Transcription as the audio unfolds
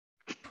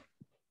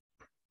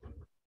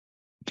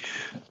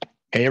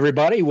Hey,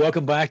 everybody,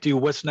 welcome back to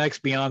What's Next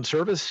Beyond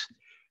Service.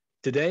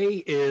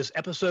 Today is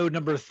episode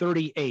number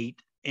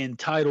 38,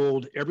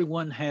 entitled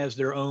Everyone Has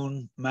Their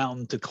Own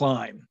Mountain to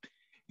Climb.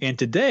 And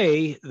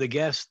today, the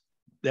guest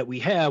that we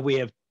have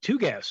two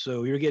guests.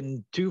 So you're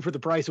getting two for the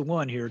price of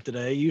one here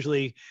today.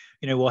 Usually,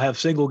 we'll have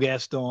single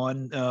guests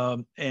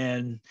on.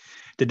 And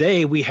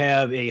today we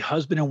have a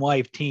husband and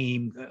wife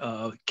team,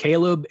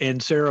 Caleb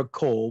and Sarah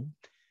Kolb.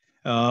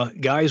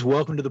 Guys,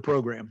 welcome to the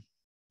program.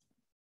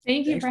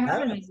 Thank you for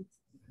having me.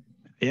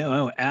 Yeah,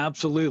 well,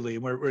 absolutely.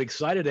 We're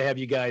excited to have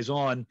you guys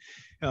on.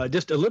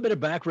 Just a little bit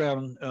of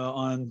background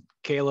on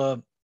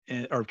Caleb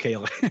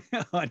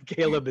on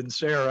Caleb and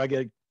Sarah. I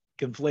get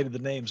conflated the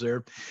names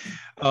there.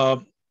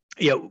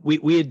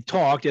 We had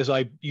talked, as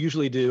I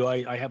usually do.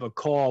 I have a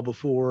call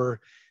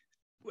before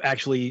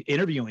actually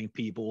interviewing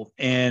people,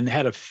 and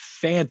had a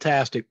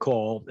fantastic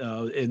call.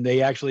 And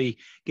they actually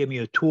gave me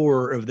a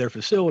tour of their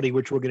facility,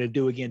 which we're going to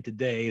do again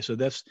today. So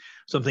that's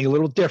something a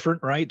little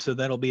different, right? So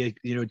that'll be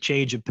a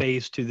change of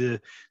pace to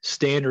the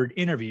standard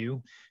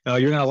interview. You're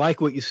going to like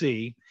what you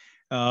see.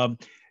 And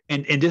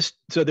just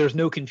so there's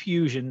no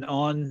confusion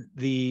on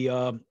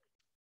the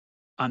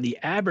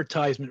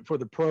advertisement for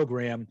the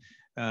program,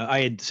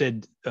 I had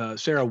said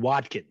Sarah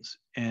Watkins,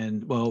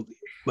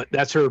 but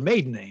that's her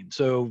maiden name.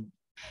 So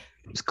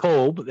it's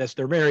Kolb, that's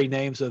their married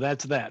name, so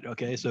that's that.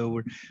 Okay, so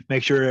we're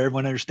make sure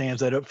everyone understands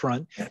that up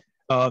front.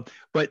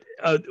 But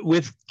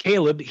with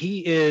Caleb,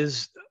 he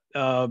is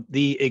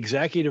the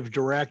executive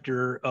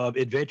director of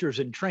Adventures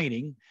in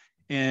Training,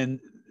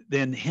 and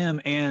then him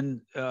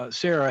and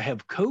Sarah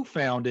have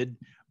co-founded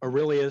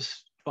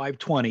Aurelius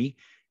 520.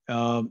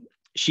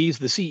 She's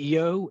the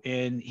CEO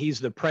and he's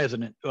the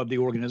president of the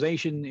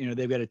organization.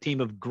 They've got a team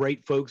of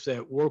great folks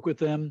that work with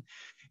them.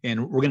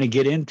 And we're going to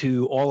get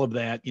into all of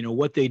that,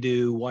 what they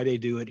do, why they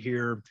do it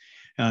here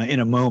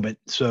in a moment.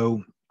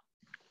 So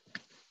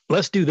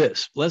let's do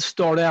this. Let's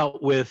start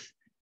out with,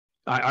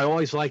 I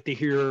always like to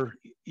hear,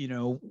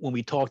 when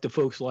we talk to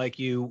folks like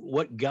you,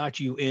 what got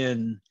you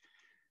in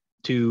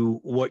to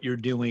what you're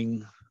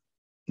doing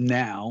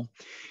now.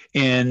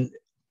 And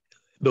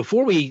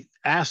before we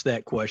ask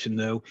that question,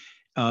 though,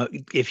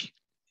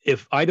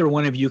 if either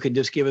one of you can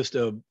just give us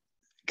a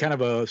kind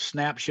of a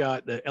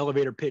snapshot, the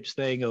elevator pitch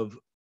thing of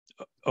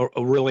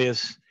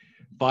Aurelius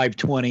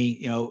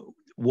 520,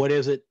 what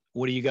is it?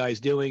 What are you guys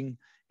doing?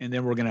 And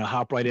then we're going to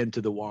hop right into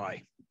the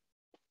why.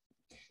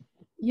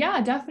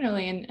 Yeah,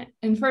 definitely.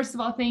 And first of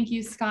all, thank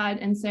you, Scott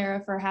and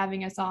Sarah, for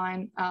having us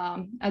on.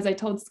 As I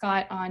told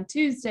Scott on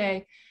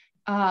Tuesday,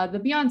 the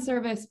Beyond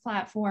Service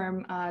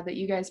platform that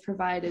you guys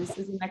provide is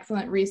an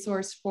excellent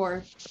resource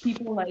for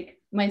people like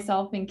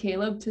myself and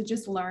Caleb to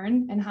just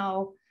learn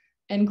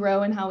and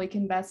grow and how we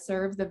can best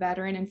serve the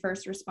veteran and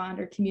first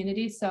responder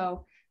community.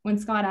 So when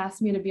Scott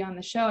asked me to be on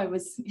the show, I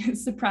was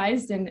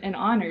surprised and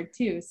honored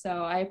too.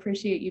 So I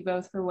appreciate you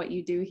both for what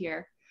you do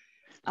here.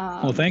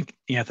 Well, thank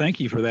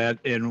you for that.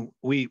 And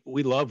we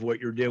love what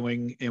you're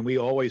doing, and we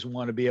always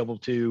want to be able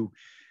to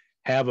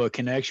have a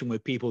connection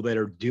with people that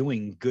are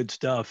doing good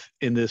stuff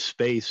in this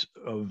space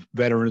of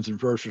veterans and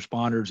first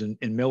responders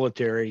and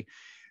military.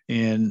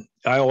 And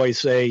I always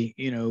say,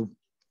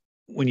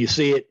 when you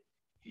see it,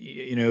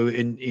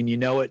 and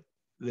it,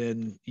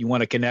 then you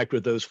want to connect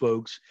with those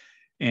folks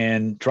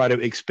and try to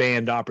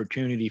expand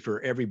opportunity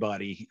for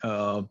everybody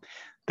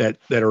that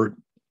are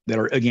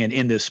again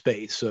in this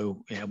space.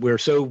 So yeah, we're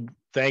so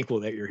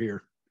thankful that you're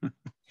here.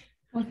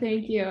 Well,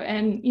 thank you.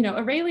 And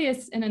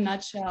Aurelius, in a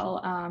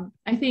nutshell,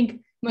 I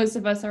think most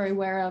of us are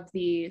aware of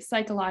the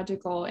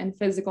psychological and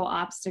physical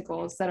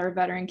obstacles that our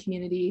veteran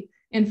community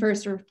and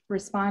first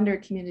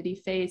responder community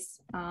face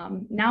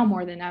now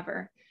more than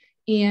ever.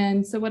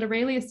 And so what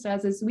Aurelius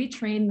does is we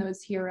train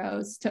those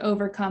heroes to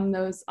overcome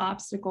those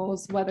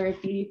obstacles, whether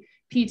it be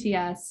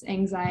PTS,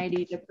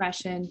 anxiety,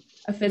 depression,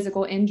 a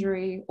physical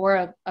injury,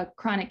 or a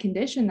chronic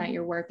condition that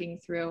you're working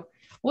through.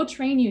 We'll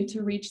train you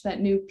to reach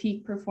that new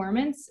peak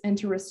performance and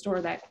to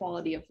restore that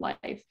quality of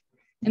life.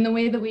 And the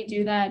way that we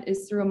do that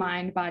is through a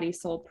mind, body,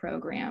 soul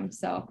program.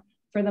 So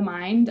for the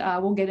mind,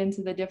 we'll get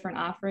into the different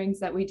offerings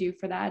that we do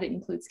for that. It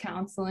includes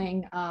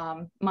counseling,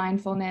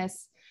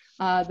 mindfulness.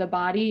 The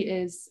body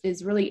is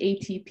really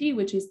ATP,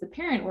 which is the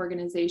parent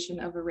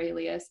organization of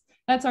Aurelius.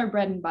 That's our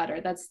bread and butter.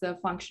 That's the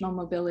functional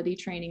mobility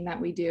training that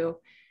we do.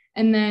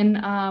 And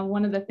then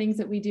one of the things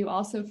that we do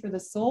also for the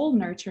soul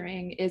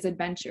nurturing is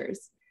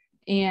adventures.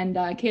 And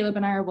Caleb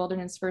and I are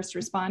wilderness first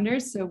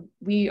responders, so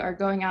we are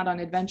going out on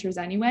adventures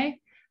anyway.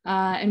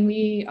 And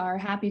we are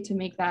happy to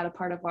make that a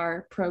part of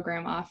our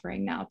program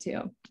offering now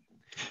too.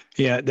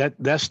 Yeah,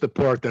 that's the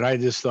part that I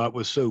just thought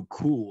was so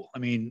cool. I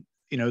mean,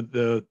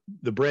 the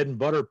bread and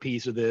butter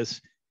piece of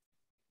this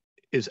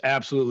is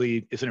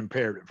absolutely, it's an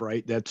imperative,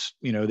 right? That's,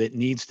 that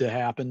needs to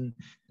happen.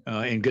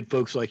 And good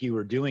folks like you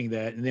are doing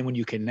that. And then when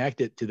you connect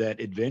it to that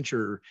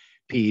adventure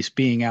piece,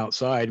 being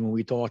outside, when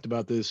we talked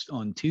about this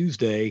on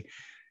Tuesday,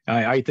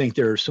 I think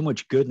there's so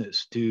much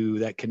goodness to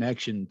that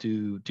connection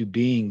to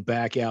being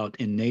back out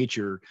in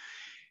nature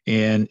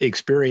and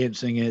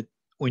experiencing it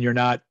when you're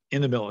not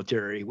in the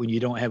military, when you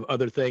don't have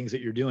other things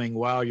that you're doing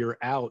while you're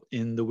out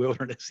in the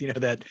wilderness,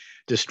 that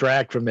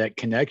distract from that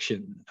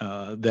connection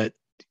that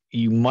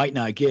you might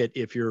not get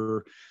if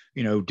you're,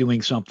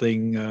 doing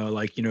something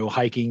like,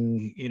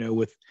 hiking,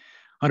 with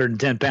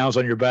 110 pounds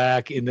on your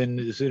back. And then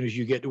as soon as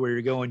you get to where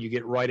you're going, you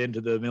get right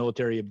into the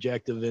military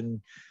objective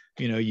and,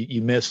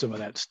 you miss some of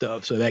that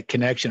stuff. So that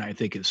connection, I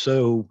think, is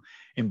so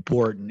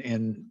important.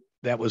 And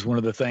that was one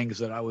of the things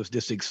that I was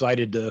just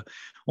excited to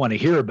want to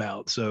hear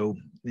about. So,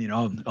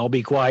 I'll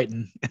be quiet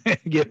and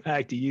get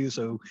back to you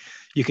so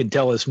you can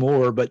tell us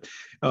more. But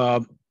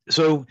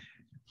so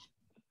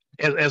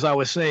as I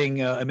was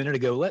saying a minute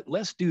ago,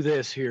 let's do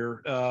this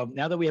here.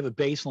 Now that we have a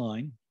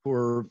baseline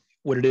for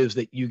what it is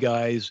that you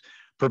guys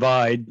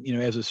provide,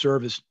 as a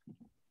service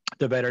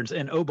to veterans.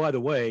 And oh, by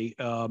the way,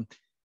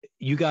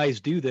 you guys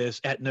do this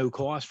at no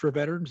cost for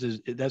veterans.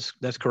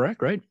 That's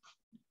correct, right?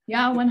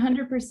 Yeah,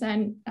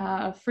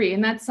 100% free.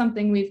 And that's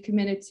something we've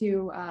committed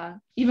to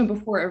even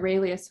before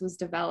Aurelius was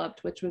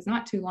developed, which was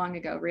not too long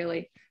ago,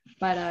 really.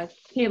 But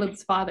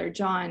Caleb's father,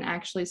 John,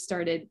 actually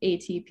started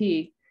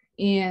ATP.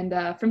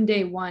 And from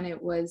day one,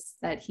 it was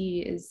that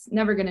he is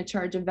never going to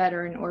charge a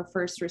veteran or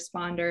first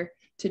responder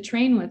to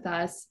train with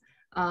us.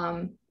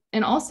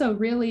 And also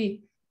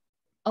really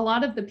a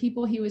lot of the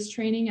people he was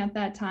training at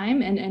that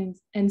time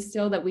and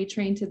still that we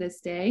train to this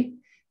day,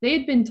 they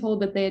had been told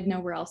that they had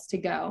nowhere else to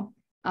go.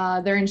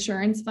 Their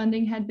insurance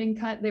funding had been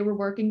cut. They were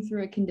working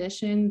through a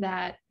condition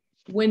that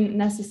wouldn't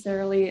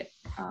necessarily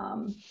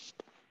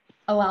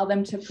allow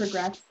them to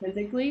progress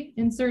physically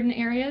in certain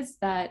areas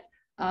that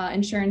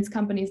insurance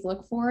companies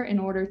look for in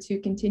order to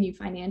continue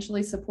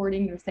financially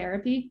supporting their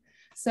therapy.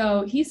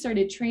 So he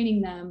started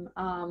training them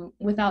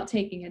without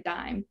taking a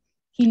dime.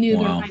 He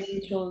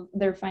knew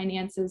their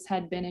finances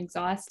had been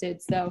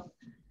exhausted. So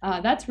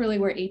that's really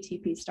where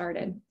ATP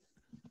started.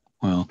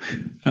 Well,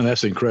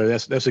 that's incredible.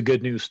 That's a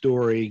good news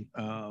story.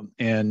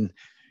 And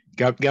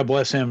God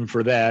bless him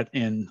for that.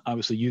 And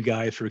obviously you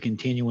guys for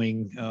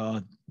continuing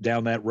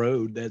down that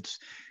road. That's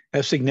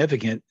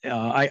significant.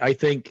 I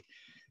think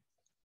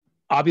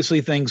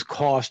obviously things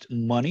cost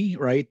money,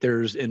 right?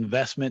 There's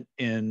investment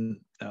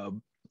in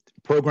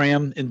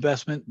program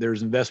investment.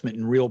 There's investment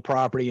in real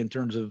property in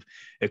terms of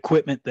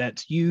equipment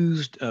that's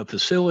used,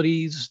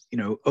 facilities,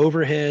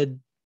 overhead,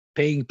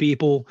 paying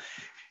people.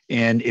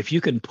 And if you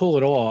can pull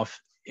it off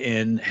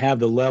and have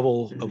the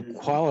level of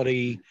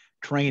quality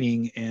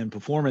training and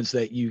performance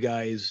that you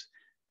guys,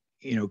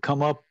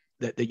 come up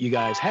that you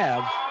guys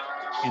have,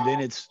 and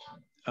then it's,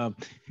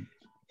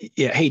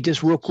 hey,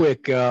 just real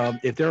quick,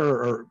 if there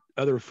are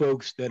other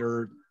folks that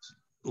are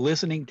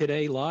listening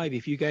today live,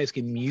 if you guys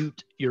can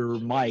mute your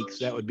mics,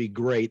 that would be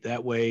great.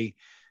 That way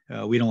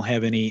we don't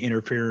have any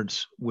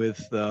interference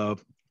with our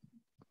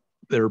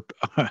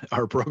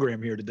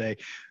program here today.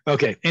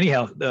 Okay,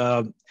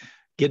 anyhow,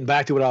 getting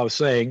back to what I was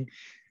saying,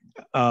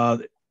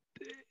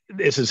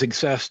 it's a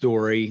success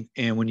story.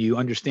 And when you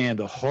understand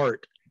the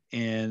heart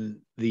and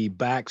the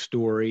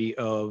backstory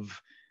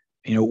of,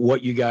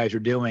 what you guys are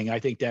doing, I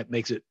think that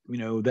makes it,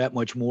 that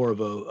much more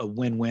of a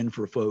win-win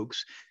for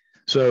folks.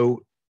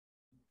 So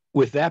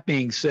with that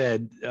being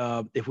said,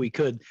 if we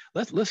could,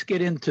 let's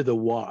get into the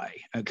why,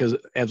 because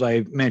as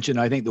I mentioned,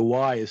 I think the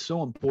why is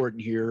so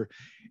important here,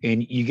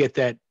 and you get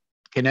that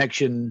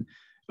connection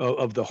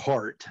of the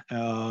heart,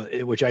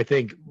 which I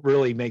think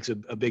really makes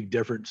a big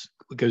difference,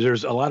 because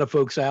there's a lot of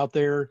folks out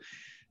there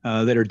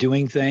that are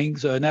doing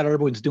things. Not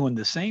everyone's doing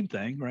the same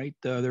thing, right?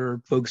 There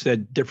are folks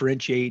that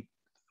differentiate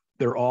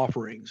their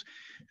offerings.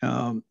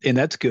 And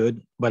that's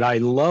good, but I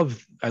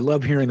love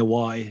hearing the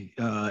why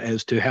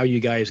as to how you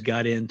guys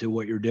got into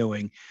what you're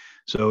doing.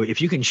 So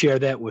if you can share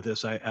that with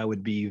us, I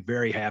would be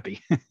very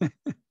happy.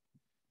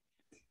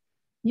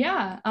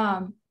 Yeah.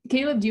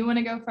 Caleb, do you want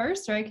to go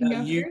first, or I can go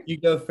first? You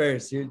go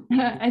first.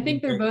 I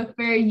think they're both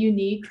very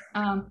unique,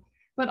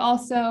 but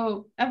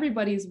also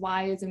everybody's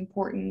why is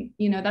important.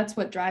 That's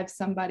what drives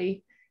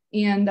somebody.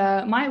 And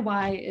my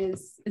why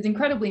is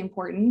incredibly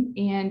important.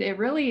 And it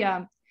really,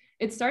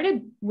 it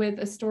started with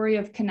a story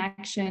of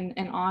connection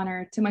and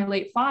honor to my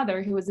late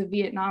father, who was a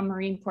Vietnam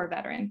Marine Corps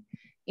veteran.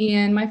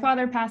 And my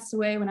father passed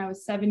away when I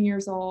was 7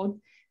 years old.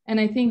 And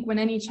I think when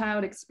any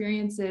child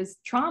experiences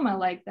trauma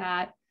like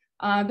that,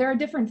 there are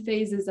different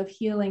phases of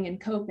healing and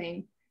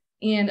coping.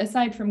 And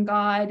aside from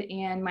God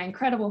and my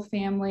incredible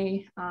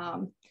family,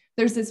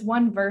 there's this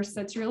one verse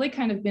that's really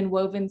kind of been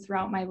woven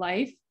throughout my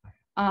life.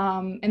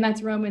 And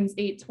that's Romans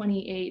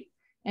 8:28.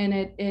 And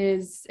it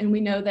is, and we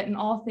know that in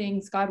all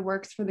things, God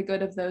works for the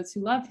good of those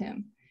who love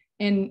him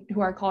and who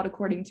are called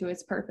according to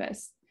his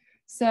purpose.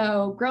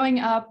 So growing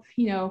up,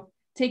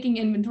 taking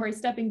inventory,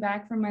 stepping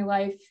back from my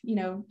life,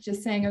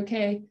 just saying,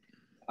 okay,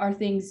 are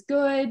things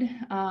good?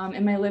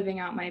 Am I living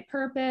out my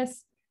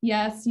purpose?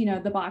 Yes,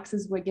 the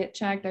boxes would get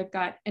checked. I've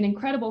got an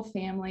incredible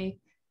family.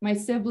 My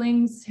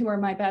siblings, who are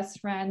my best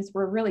friends,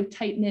 we're a really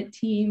tight-knit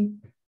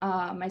team.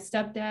 My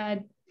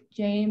stepdad,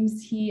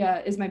 James, he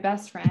is my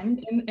best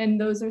friend. And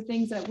those are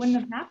things that wouldn't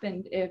have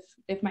happened if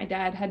my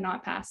dad had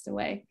not passed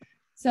away.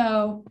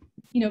 So,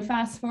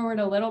 fast forward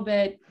a little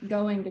bit,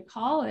 going to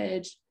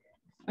college,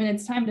 when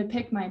it's time to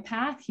pick my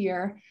path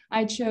here,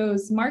 I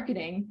chose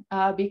marketing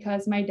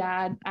because my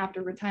dad,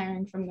 after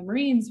retiring from the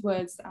Marines,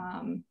 was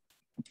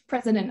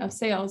president of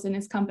sales in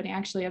his company,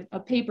 actually a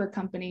paper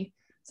company.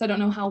 So I don't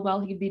know how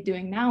well he'd be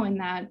doing now in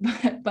that,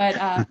 but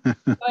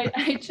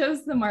I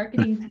chose the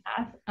marketing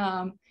path,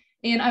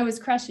 and I was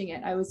crushing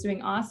it. I was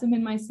doing awesome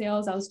in my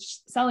sales. I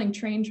was selling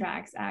train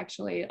tracks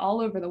actually all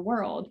over the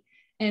world,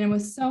 and it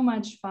was so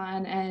much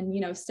fun.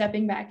 And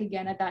stepping back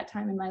again at that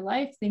time in my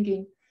life,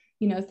 thinking,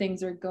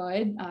 things are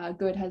good.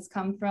 Good has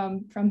come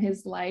from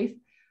his life,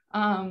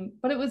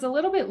 but it was a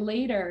little bit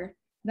later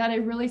that I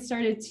really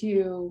started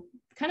to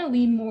kind of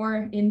lean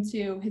more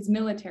into his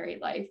military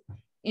life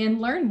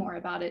and learn more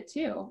about it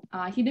too.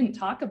 He didn't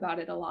talk about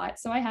it a lot,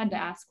 so I had to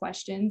ask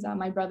questions.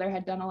 My brother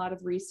had done a lot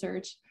of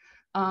research,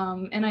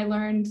 and I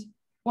learned,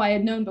 well, I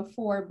had known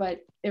before,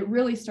 but it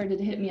really started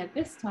to hit me at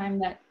this time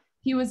that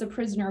he was a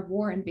prisoner of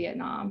war in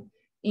Vietnam,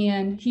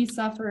 and he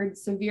suffered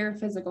severe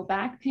physical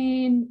back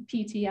pain,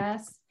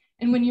 PTS.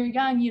 And when you're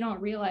young, you don't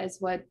realize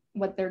what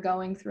they're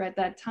going through at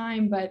that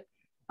time. But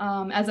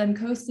as I'm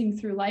coasting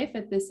through life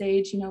at this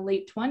age,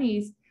 late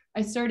 20s,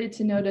 I started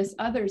to notice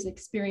others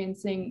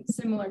experiencing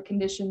similar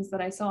conditions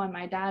that I saw in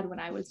my dad when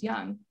I was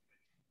young.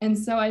 And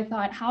so I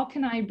thought, how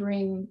can I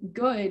bring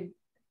good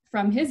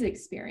from his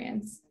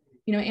experience?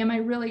 Am I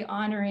really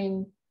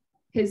honoring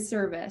his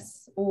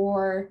service,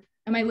 or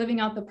am I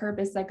living out the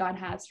purpose that God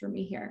has for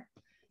me here?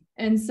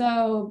 And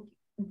so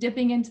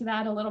dipping into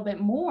that a little bit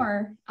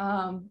more,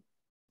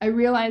 I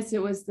realized it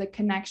was the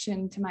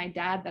connection to my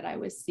dad that I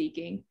was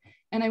seeking.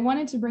 And I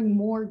wanted to bring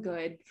more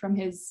good from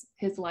his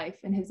life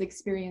and his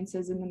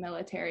experiences in the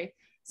military.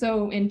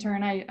 So in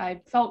turn,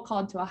 I felt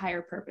called to a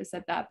higher purpose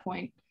at that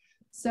point.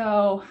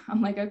 So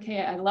I'm like,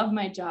 okay, I love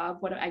my job.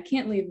 I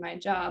can't leave my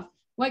job.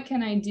 What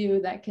can I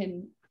do that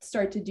can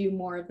start to do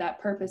more of that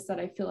purpose that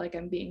I feel like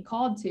I'm being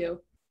called to?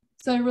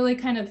 So I really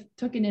kind of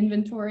took an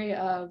inventory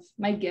of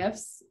my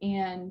gifts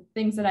and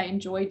things that I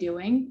enjoy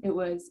doing. It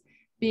was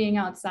being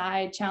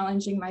outside,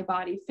 challenging my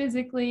body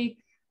physically,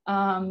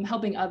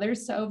 helping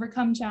others to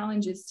overcome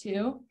challenges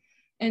too.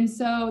 And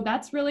so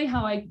that's really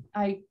how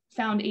I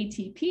found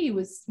ATP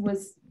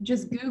was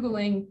just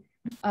Googling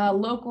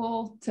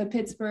local to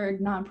Pittsburgh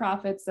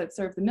nonprofits that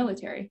serve the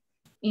military.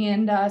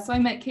 And so I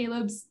met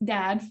Caleb's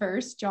dad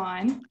first,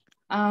 John.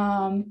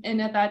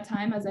 And at that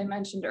time, as I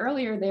mentioned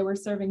earlier, they were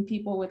serving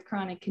people with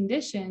chronic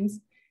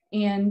conditions,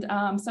 and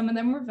some of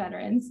them were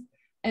veterans.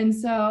 And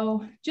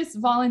so just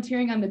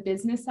volunteering on the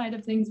business side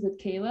of things with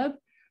Caleb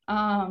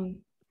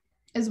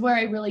is where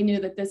I really knew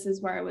that this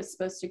is where I was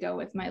supposed to go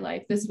with my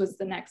life. This was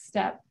the next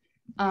step.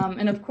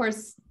 And of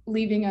course,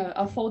 leaving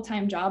a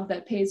full-time job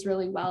that pays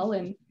really well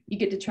and you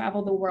get to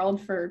travel the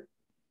world for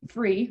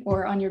free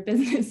or on your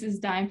business's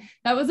dime,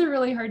 that was a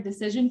really hard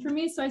decision for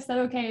me. So I said,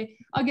 okay,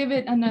 I'll give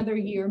it another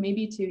year,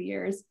 maybe 2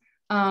 years.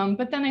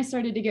 But then I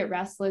started to get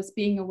restless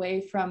being away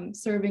from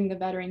serving the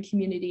veteran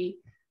community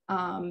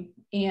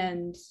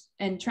and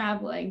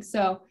traveling.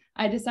 So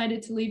I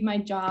decided to leave my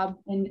job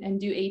and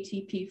do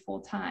ATP full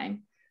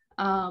time.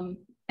 And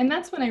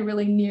that's when I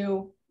really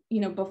knew,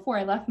 before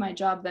I left my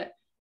job, that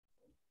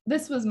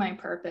this was my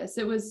purpose.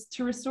 It was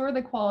to restore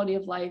the quality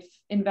of life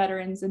in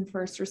veterans and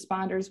first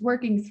responders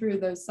working through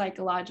those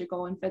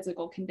psychological and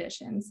physical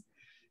conditions.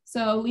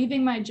 So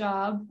leaving my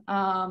job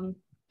and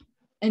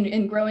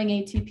growing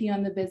ATP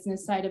on the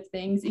business side of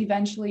things,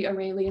 eventually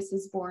Aurelius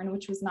is born,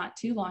 which was not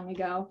too long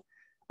ago.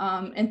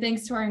 And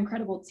thanks to our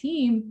incredible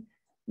team,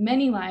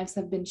 many lives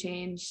have been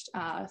changed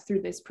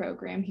through this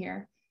program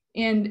here.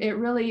 And it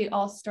really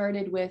all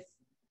started with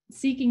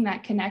seeking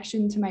that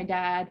connection to my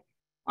dad,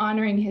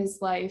 honoring his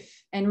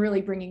life, and really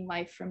bringing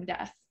life from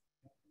death.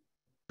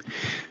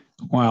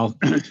 Wow.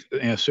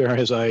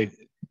 Sarah,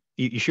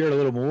 you shared a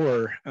little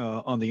more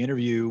on the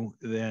interview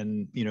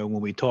than,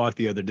 when we talked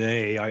the other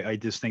day. I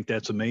just think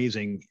that's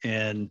amazing.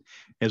 And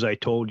as I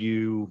told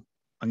you,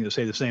 I'm going to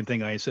say the same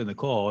thing I said in the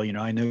call.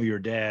 I know your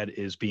dad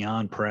is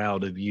beyond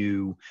proud of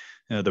you,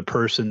 the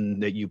person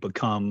that you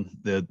become,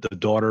 the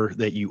daughter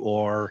that you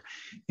are,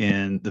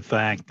 and the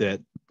fact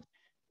that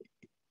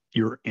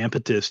your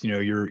impetus,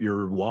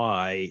 your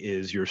why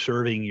is you're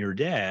serving your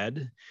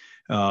dad.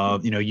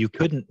 You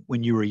couldn't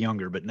when you were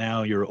younger, but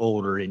now you're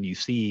older and you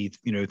see,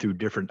 through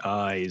different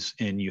eyes,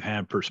 and you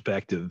have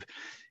perspective,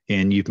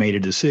 and you've made a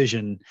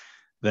decision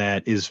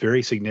that is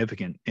very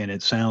significant. And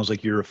it sounds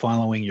like you're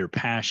following your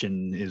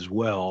passion as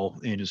well.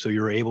 And so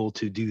you're able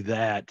to do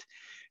that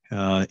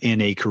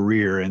in a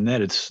career. And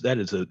that's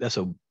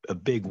a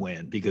big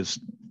win, because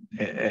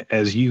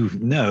as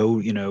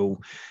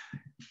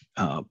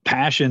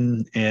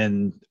passion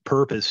and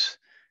purpose,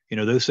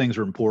 those things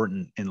are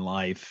important in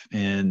life.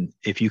 And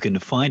if you can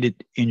find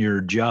it in your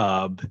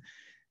job,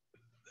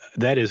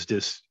 that is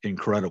just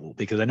incredible,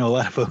 because I know a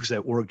lot of folks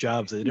that work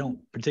jobs that they don't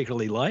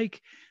particularly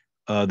like.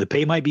 The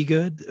pay might be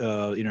good,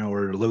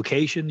 or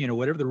location,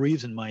 whatever the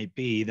reason might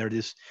be,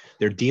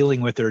 they're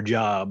dealing with their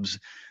jobs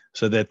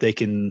so that they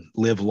can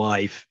live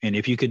life. And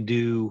if you can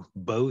do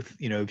both,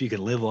 if you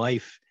can live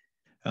life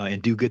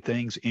and do good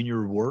things in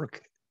your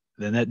work,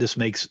 then that just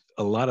makes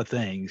a lot of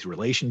things,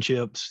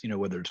 relationships,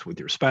 whether it's with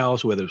your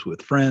spouse, whether it's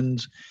with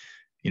friends,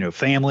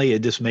 family,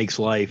 it just makes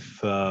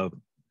life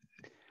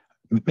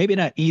maybe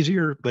not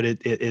easier, but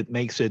it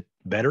makes it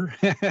better.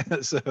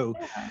 So,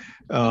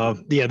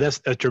 yeah,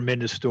 that's a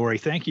tremendous story.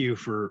 Thank you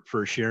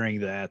for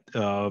sharing that.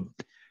 Can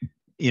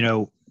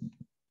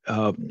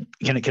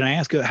I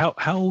ask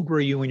how old were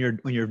you when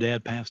your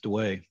dad passed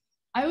away?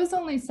 I was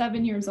only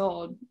 7 years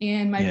old,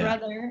 and my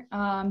brother,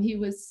 he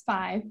was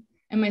 5,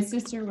 and my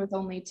sister was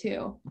only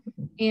 2,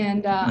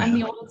 and I'm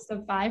the oldest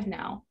of 5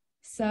 now.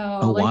 So,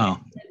 like I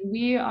said,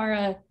 we are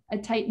a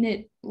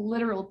tight-knit,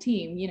 literal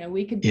team.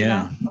 We could be a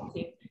basketball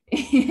team.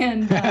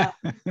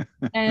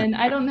 And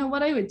I don't know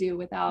what I would do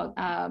without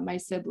my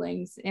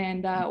siblings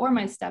and or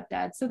my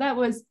stepdad. So that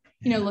was,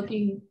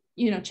 looking,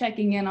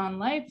 checking in on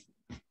life.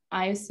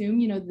 I assume,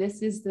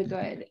 this is the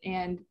good,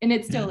 and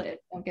it still is.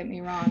 Don't get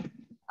me wrong.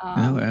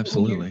 No,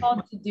 absolutely. When you're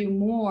called to do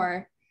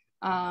more,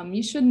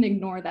 you shouldn't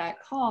ignore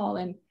that call.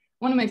 And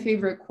one of my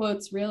favorite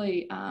quotes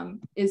really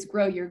is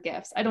 "Grow your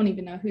gifts." I don't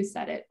even know who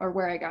said it or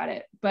where I got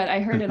it, but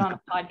I heard it on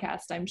a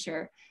podcast, I'm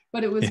sure.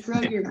 But it was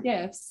 "Grow your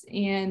gifts,"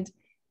 and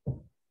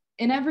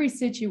in every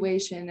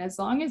situation, as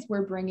long as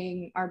we're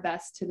bringing our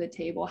best to the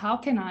table, how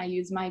can I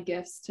use my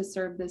gifts to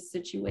serve this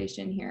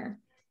situation here?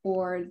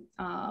 Or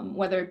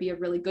whether it be a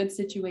really good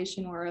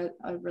situation or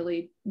a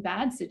really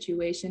bad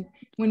situation,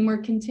 when we're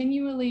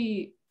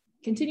continuously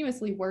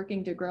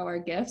working to grow our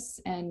gifts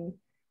and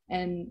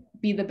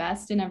be the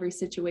best in every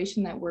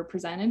situation that we're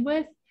presented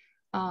with,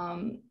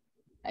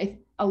 a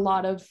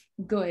lot of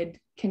good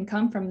can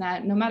come from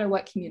that, no matter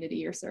what community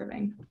you're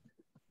serving.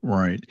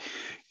 Right.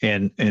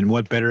 And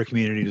what better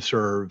community to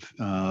serve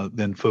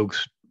than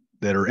folks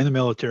that are in the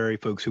military,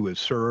 folks who have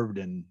served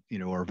and,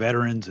 are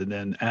veterans, and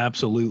then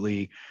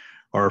absolutely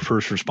our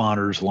first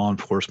responders, law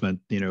enforcement,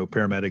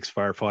 paramedics,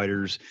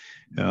 firefighters.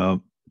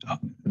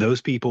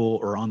 Those people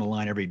are on the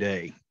line every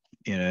day.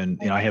 And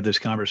I have this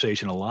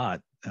conversation a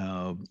lot,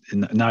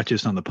 and not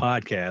just on the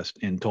podcast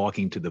and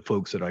talking to the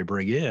folks that I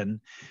bring in,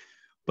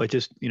 but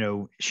just,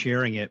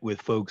 sharing it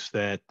with folks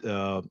that,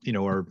 are,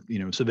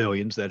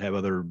 civilians that have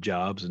other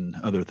jobs and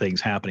other things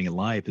happening in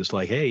life. It's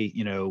like, hey,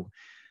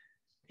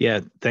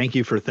 thank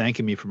you for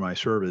thanking me for my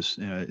service.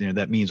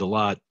 That means a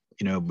lot,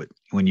 but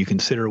when you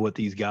consider what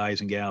these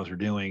guys and gals are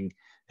doing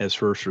as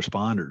first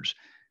responders,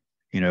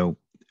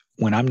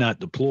 when I'm not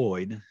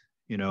deployed,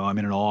 I'm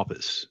in an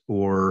office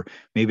or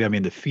maybe I'm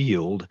in the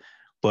field,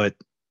 but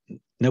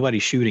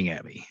nobody's shooting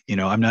at me.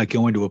 I'm not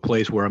going to a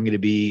place where I'm going to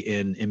be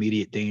in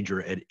immediate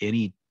danger at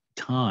any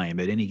time,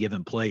 at any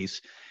given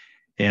place.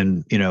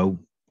 And,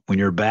 when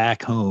you're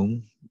back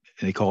home,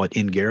 and they call it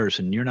in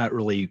garrison, you're not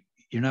worried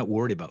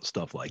about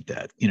stuff like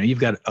that. You've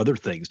got other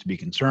things to be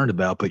concerned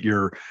about, but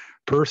your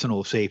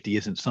personal safety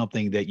isn't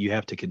something that you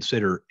have to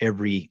consider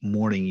every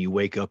morning you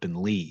wake up and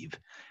leave,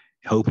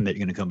 hoping that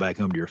you're going to come back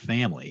home to your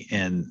family.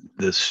 And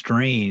the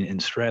strain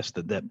and stress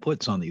that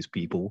puts on these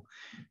people.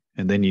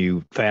 And then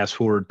you fast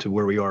forward to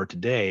where we are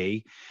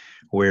today,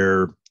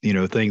 where,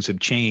 things have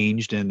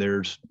changed and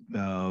there's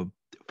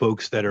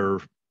folks that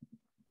are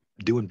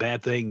doing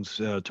bad things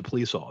to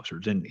police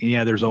officers. And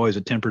there's always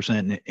a 10%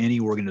 in any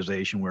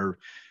organization where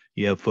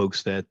you have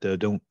folks that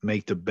don't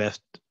make the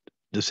best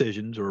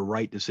decisions or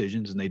right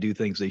decisions and they do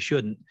things they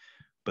shouldn't.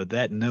 But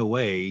that in no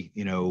way,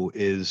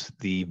 is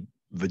the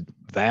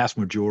vast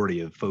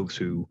majority of folks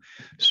who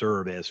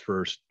serve as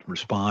first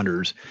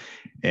responders.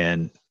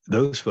 And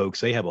those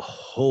folks, they have a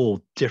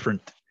whole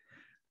different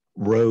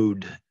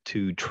road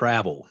to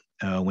travel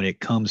when it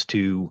comes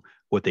to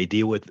what they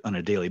deal with on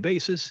a daily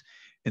basis.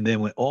 And then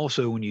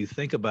when you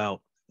think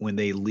about when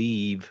they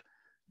leave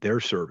their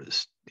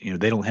service,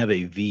 they don't have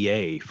a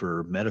VA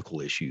for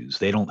medical issues.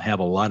 They don't have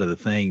a lot of the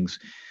things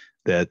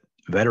that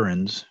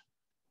veterans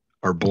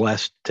are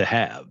blessed to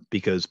have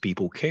because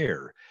people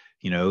care,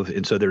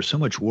 and so there's so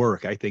much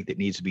work I think that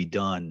needs to be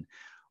done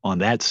on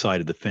that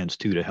side of the fence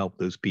too, to help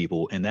those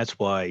people. And that's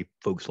why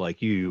folks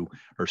like you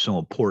are so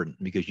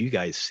important, because you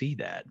guys see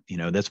that,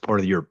 that's part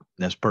of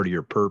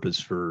your purpose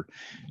for,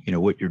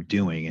 what you're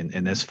doing.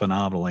 And that's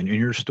phenomenal. And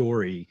your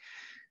story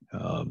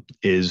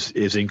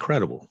is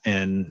incredible.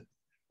 And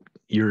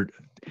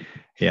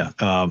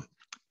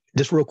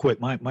just real quick,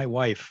 my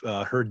wife,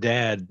 her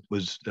dad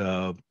was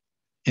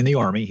in the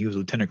Army. He was a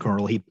lieutenant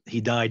colonel.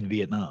 He died in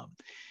Vietnam,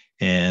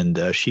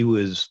 and she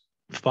was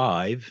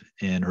 5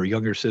 and her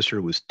younger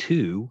sister was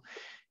 2,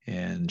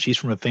 and she's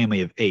from a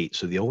family of 8.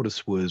 So the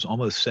oldest was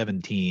almost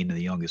 17 and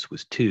the youngest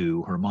was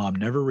 2. Her mom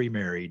never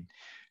remarried.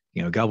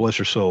 God bless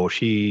her soul.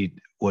 She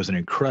was an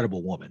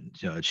incredible woman.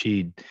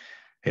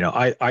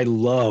 I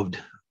loved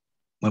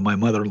when my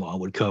mother-in-law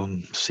would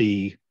come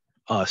see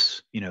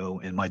us,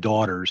 and my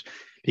daughters,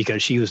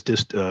 because she was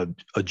just a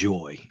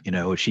joy.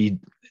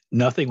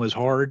 Nothing was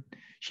hard.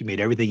 She made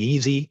everything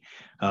easy.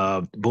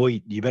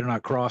 Boy, you better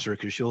not cross her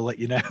because she'll let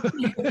you know.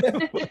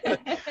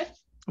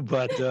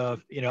 But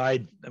I'm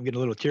getting a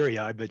little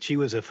teary-eyed, but she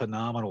was a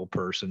phenomenal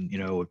person,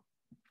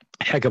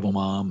 heck of a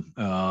mom.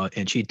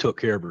 And she took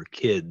care of her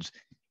kids,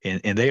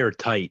 and they are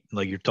tight.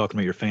 Like you're talking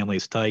about, your family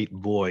is tight.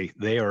 Boy,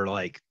 they are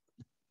like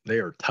they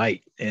are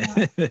tight,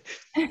 and,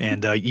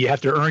 and you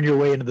have to earn your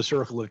way into the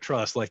circle of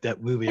trust, like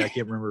that movie. I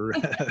can't remember.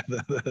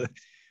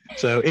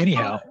 So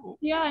anyhow,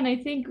 yeah, and I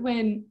think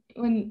when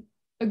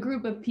a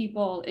group of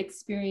people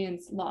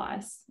experience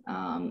loss,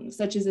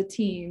 such as a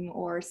team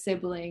or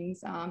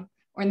siblings,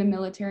 or in the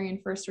military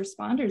and first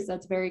responders,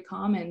 that's very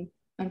common,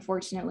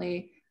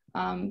 unfortunately.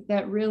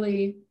 That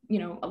really,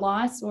 a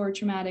loss or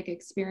traumatic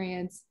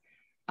experience.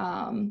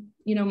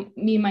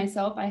 Me,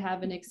 myself, I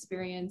haven't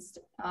experienced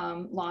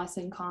loss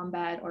in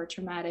combat or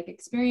traumatic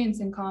experience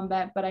in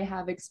combat, but I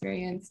have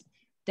experienced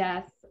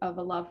death of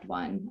a loved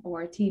one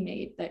or a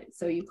teammate,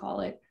 so you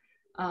call it.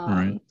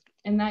 right.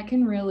 And that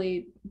can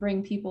really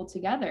bring people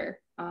together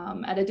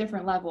at a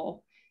different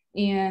level.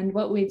 And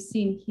what we've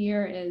seen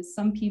here is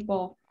some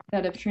people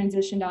that have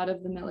transitioned out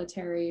of the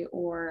military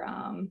or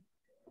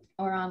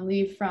on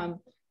leave from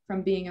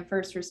being a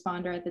first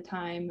responder at the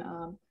time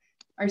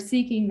are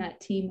seeking that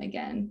team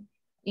again.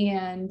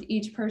 And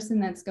each person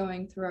that's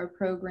going through our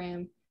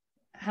program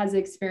has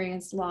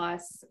experienced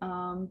loss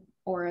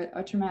or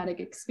a traumatic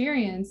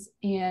experience,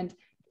 and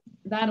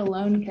that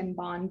alone can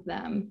bond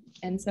them.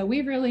 And so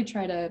we really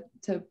try to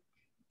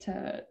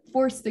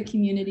force the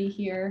community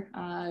here.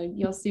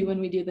 You'll see when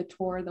we do the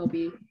tour, there'll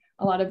be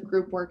a lot of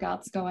group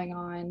workouts going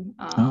on.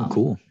 Oh,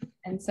 cool.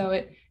 And so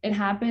it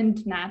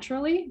happened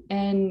naturally.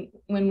 And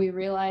when we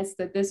realized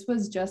that this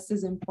was just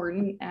as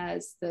important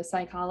as the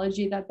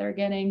psychology that they're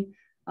getting,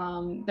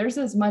 there's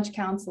as much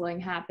counseling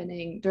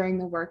happening during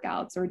the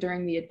workouts or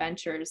during the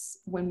adventures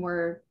when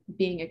we're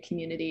being a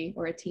community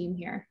or a team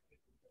here.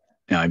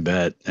 Yeah, I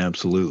bet.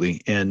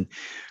 Absolutely. And,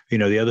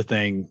 the other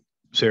thing,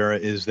 Sarah,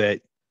 is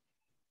that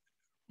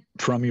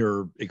from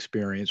your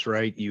experience,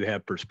 right, you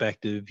have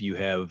perspective, you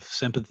have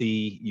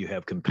sympathy, you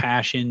have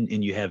compassion,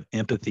 and you have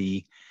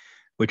empathy,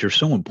 which are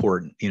so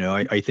important.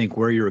 I think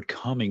where you're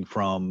coming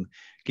from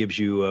gives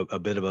you a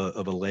bit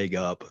of a leg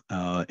up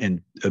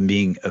and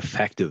being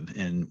effective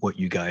in what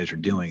you guys are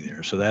doing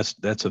there. So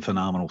that's a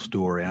phenomenal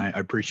story. And I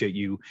appreciate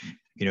you,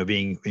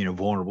 being,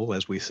 vulnerable,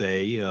 as we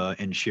say,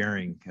 and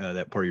sharing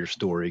that part of your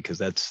story, because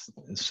that's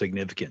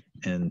significant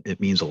and it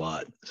means a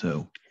lot.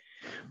 So,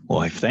 well,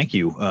 I thank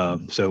you.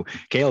 So,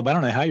 Caleb, I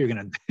don't know how you're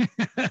going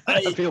to.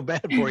 I feel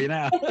bad for you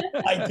now.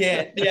 I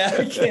can't.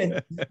 Yeah,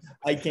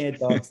 I can't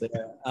talk to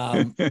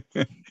that.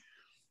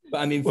 But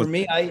I mean, for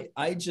me,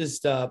 I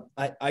just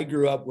I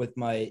grew up with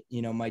my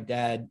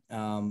dad,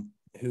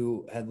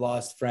 who had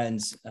lost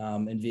friends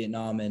in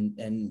Vietnam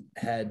and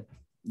had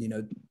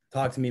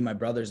talked to me and my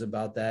brothers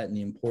about that and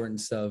the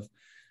importance of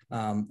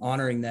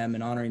honoring them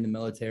and honoring the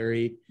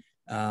military.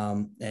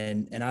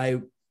 And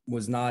I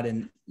was not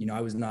in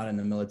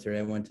the military.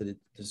 I went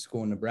to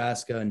school in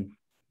Nebraska,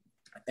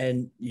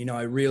 and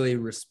I really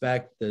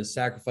respect the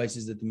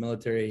sacrifices that the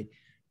military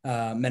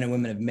men and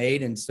women have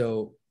made. And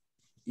so,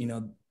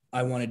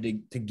 I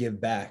wanted to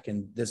give back.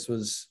 And this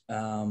was,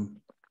 how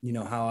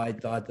I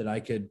thought that I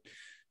could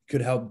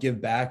help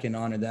give back and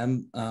honor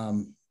them,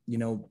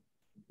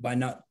 by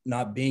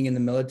not being in the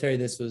military.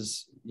 This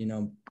was,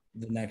 the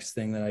next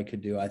thing that I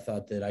could do. I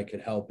thought that I could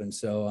help. And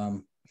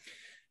so,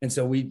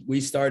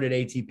 we started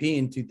ATP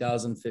in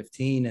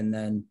 2015. And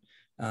then,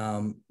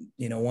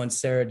 once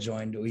Sarah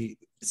joined,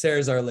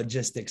 Sarah's our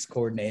logistics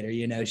coordinator.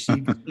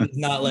 She does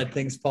not let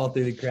things fall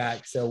through the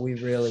cracks. So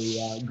we've really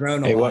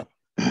grown a lot.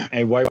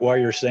 Hey, while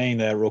you're saying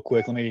that, real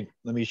quick, let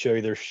me show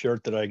you this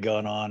shirt that I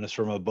got on. It's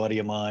from a buddy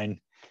of mine.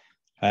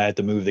 I had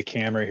to move the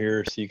camera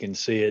here so you can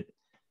see it.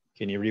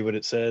 Can you read what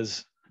it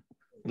says?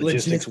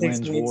 Logistics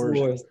wins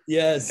wars.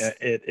 Yes,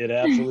 it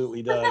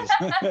absolutely does.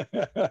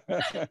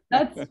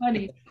 That's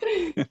funny.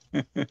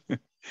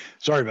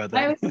 Sorry about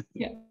that.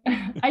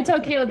 I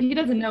told Caleb he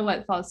doesn't know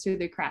what falls through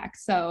the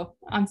cracks, so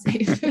I'm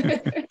safe.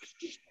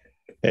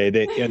 Hey,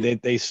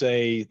 they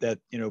say that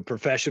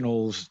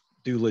professionals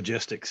do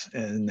logistics,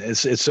 and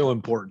it's so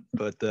important.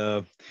 But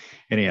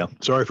anyhow,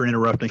 sorry for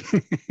interrupting.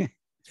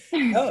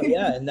 Oh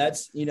yeah, and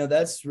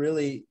that's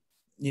really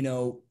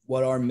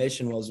what our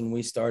mission was when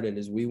we started.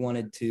 Is we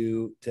wanted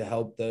to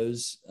help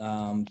those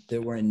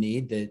that were in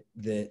need.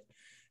 That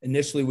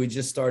initially we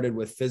just started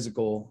with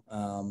physical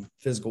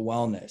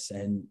wellness,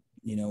 and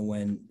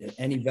when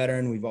any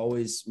veteran,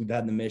 we've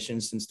had the mission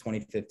since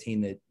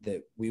 2015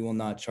 that we will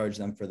not charge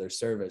them for their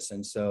service.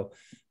 And so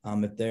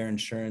if their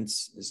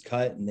insurance is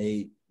cut and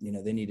they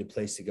need a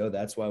place to go,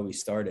 that's why we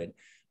started.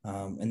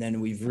 And then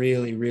we've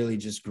really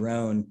just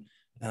grown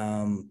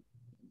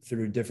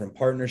through different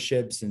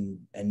partnerships and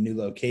new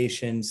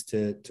locations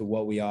to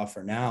what we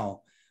offer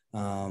now,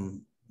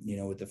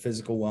 with the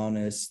physical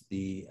wellness,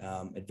 the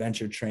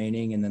adventure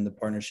training, and then the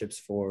partnerships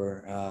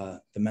for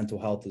the mental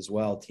health as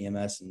well,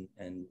 TMS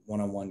and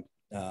one-on-one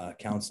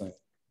counseling.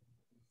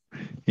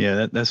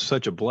 Yeah, that's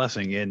such a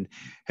blessing. And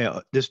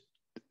this,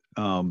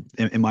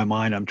 in my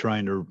mind, I'm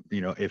trying to,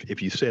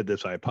 if you said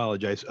this, I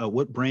apologize.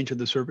 What branch of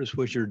the service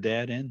was your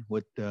dad in?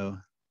 What?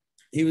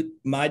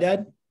 My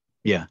dad?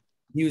 Yeah.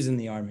 He was in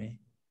the Army.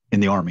 In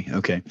the Army.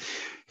 Okay.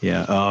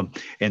 Yeah.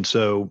 And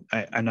so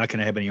I'm not going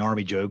to have any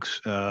Army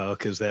jokes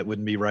because that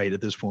wouldn't be right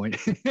at this point.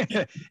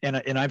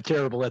 and I'm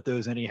terrible at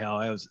those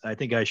anyhow. I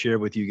think I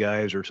shared with you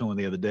guys or someone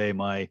the other day,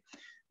 my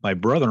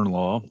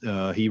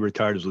brother-in-law, he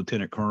retired as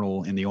lieutenant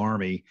colonel in the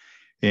Army.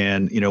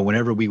 And,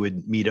 whenever we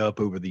would meet up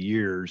over the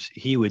years,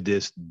 he would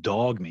just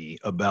dog me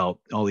about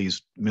all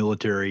these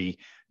military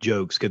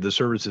jokes because the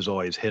services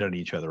always hit on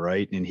each other,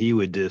 right? And he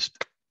would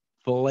just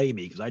fillet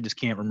me because I just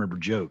can't remember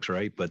jokes,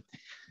 right? But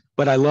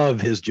I love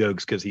his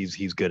jokes because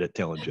he's good at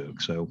telling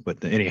jokes. So,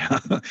 but anyhow,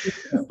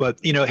 but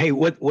hey,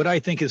 what I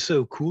think is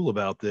so cool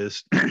about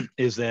this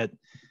is that,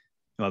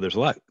 well, there's a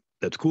lot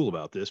that's cool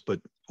about this, but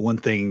one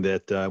thing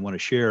that I want to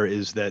share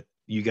is that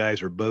you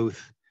guys are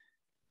both,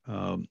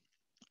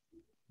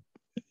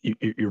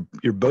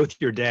 you're both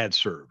your dad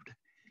served,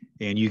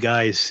 and you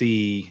guys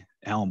see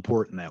how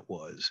important that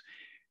was.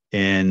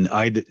 And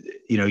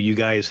you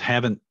guys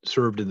haven't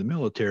served in the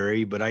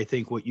military, but I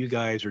think what you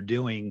guys are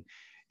doing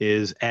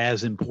is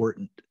as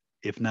important,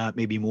 if not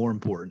maybe more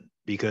important,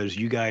 because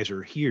you guys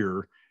are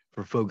here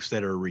for folks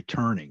that are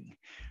returning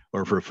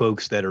or for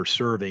folks that are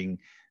serving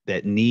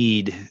that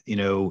need,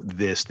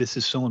 this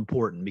is so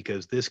important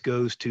because this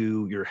goes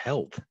to your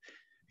health.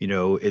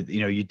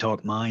 You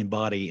talk mind,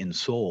 body, and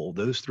soul,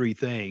 those three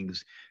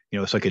things,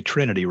 it's like a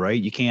trinity,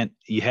 right?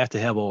 You have to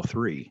have all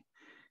three.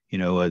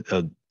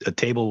 A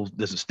table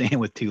doesn't stand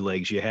with two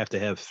legs. You have to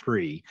have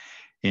three.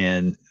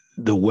 And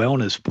the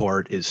wellness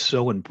part is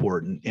so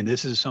important. And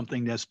this is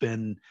something that's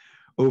been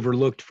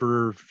overlooked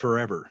for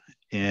forever.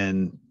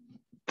 And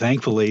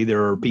thankfully,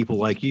 there are people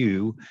like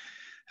you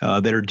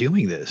that are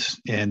doing this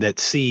and that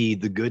see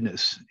the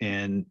goodness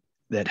and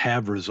that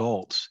have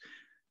results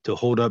to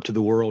hold up to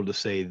the world to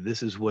say,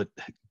 this is what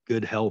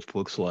good health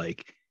looks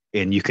like.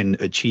 And you can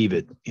achieve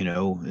it.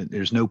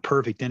 There's no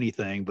perfect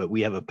anything, but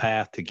we have a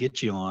path to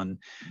get you on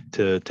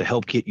to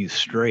help get you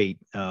straight.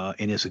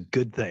 And it's a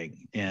good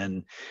thing.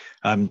 And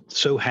I'm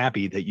so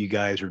happy that you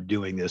guys are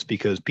doing this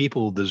because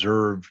people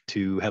deserve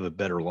to have a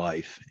better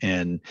life.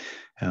 And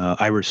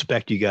I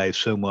respect you guys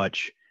so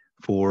much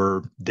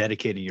for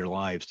dedicating your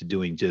lives to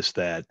doing just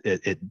that.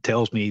 It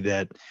tells me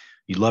that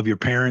you love your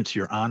parents,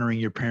 you're honoring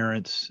your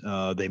parents.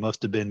 They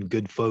must have been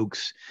good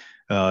folks.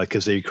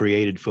 Because they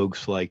created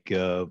folks like,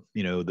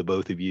 the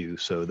both of you.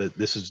 So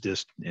this is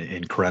just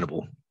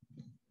incredible.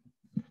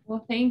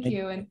 Well, thank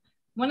you. And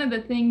one of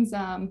the things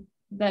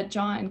that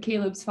John,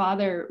 Caleb's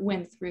father,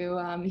 went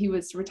through, he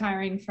was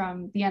retiring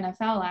from the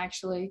NFL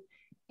actually,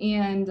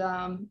 and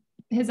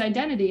his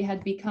identity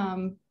had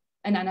become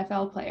an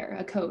NFL player,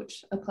 a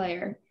coach, a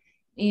player.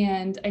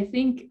 And I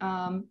think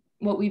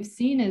what we've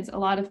seen is a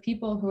lot of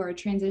people who are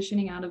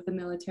transitioning out of the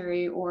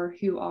military or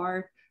who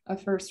are a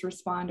first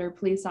responder,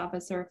 police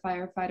officer,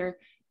 firefighter,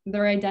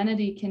 their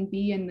identity can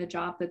be in the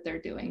job that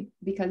they're doing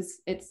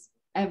because it's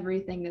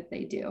everything that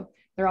they do.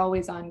 They're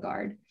always on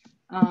guard.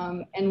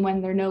 And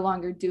when they're no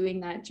longer doing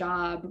that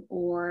job,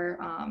 or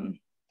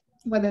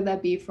whether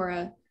that be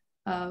for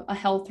a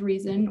health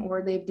reason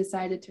or they've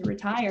decided to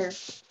retire,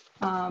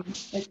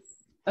 it's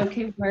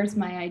okay, where's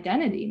my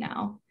identity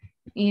now?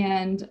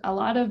 And a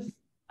lot of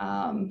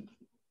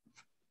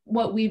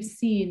what we've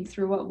seen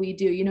through what we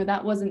do,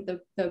 that wasn't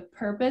the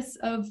purpose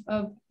of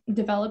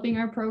developing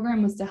our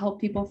program, was to help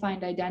people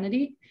find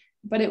identity,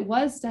 but it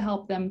was to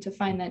help them to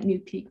find that new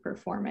peak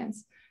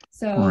performance.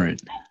 So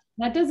right.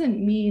 That doesn't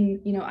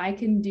mean, I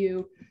can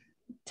do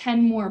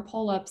 10 more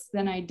pull-ups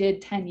than I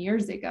did 10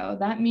 years ago.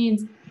 That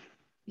means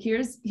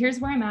here's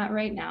where I'm at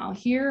right now.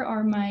 Here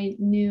are my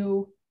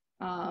new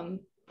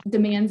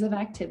demands of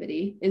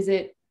activity. Is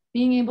it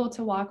being able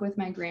to walk with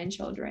my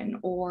grandchildren,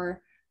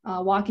 or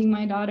walking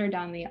my daughter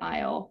down the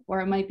aisle, or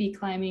it might be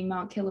climbing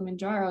Mount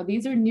Kilimanjaro?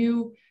 These are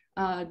new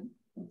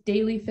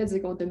daily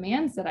physical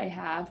demands that I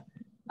have.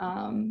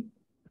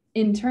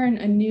 In turn,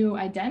 a new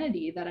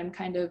identity that I'm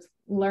kind of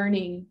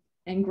learning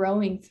and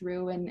growing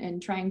through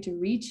and trying to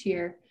reach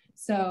here.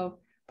 So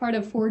part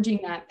of forging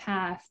that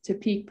path to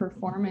peak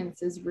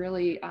performance is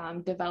really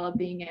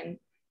developing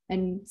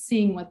and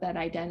seeing what that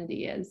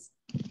identity is.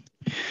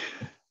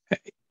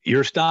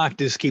 Your stock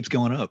just keeps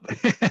going up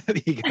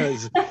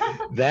because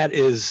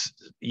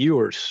you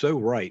are so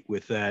right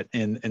with that.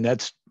 And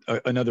that's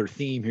another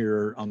theme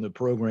here on the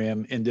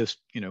program, and just,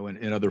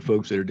 and other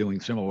folks that are doing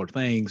similar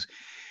things,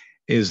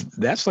 is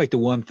that's like the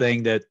one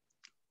thing that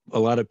a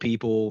lot of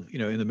people,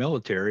 in the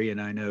military,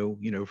 and I know,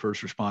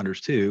 first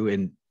responders too,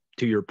 and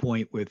to your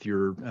point with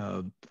your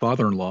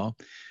father-in-law,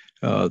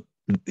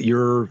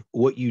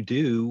 what you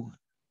do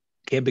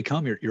can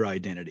become your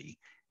identity.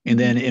 And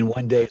then in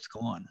one day it's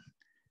gone.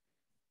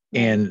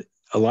 And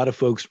a lot of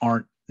folks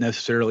aren't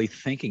necessarily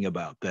thinking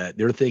about that.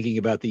 They're thinking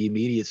about the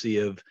immediacy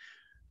of,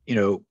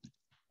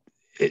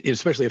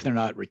 especially if they're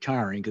not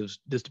retiring, because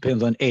this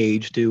depends on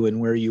age too, and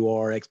where you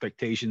are,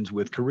 expectations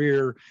with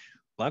career.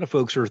 A lot of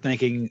folks are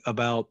thinking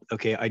about,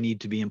 okay, I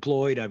need to be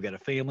employed. I've got a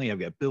family. I've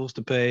got bills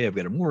to pay. I've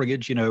got a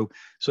mortgage,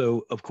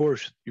 So of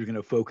course you're going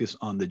to focus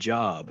on the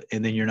job,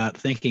 and then you're not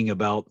thinking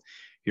about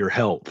your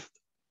health,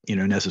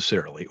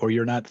 necessarily, or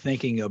you're not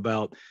thinking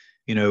about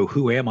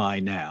who am I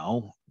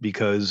now?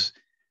 Because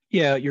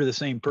yeah, you're the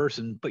same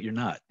person, but you're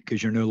not,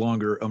 because you're no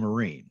longer a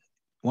Marine.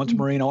 Once a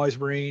Marine, always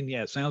Marine.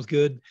 Yeah, it sounds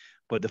good.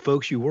 But the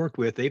folks you worked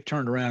with, they've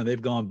turned around and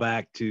they've gone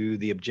back to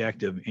the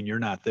objective, and you're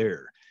not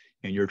there.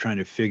 And you're trying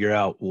to figure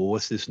out, well,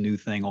 what's this new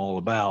thing all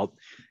about?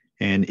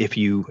 And if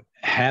you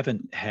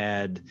haven't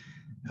had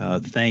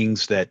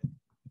things that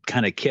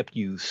kind of kept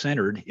you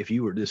centered, if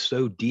you were just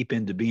so deep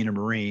into being a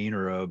Marine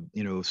or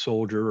a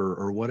soldier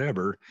or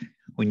whatever,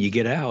 when you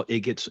get out,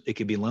 it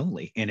can be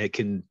lonely, and it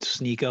can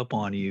sneak up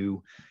on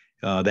you.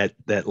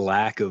 That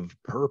lack of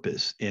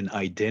purpose and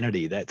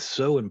identity, that's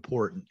so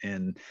important.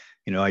 And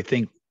I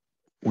think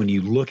when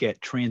you look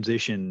at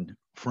transition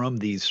from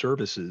these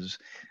services,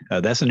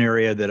 that's an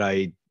area that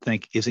I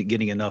think isn't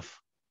getting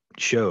enough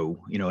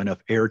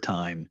enough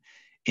airtime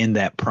in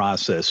that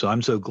process. So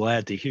I'm so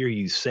glad to hear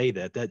you say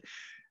that.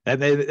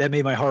 That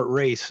made my heart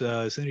race.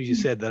 As soon as you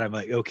said that, I'm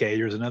like, okay,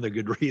 there's another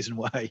good reason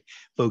why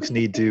folks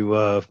need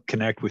to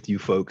connect with you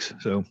folks.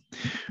 So,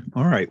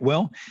 all right.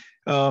 Well,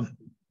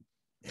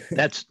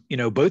 that's,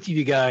 both of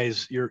you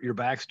guys, your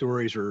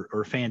backstories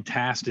are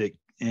fantastic.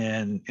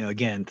 And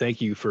again, thank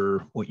you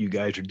for what you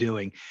guys are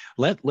doing.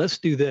 Let's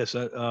do this.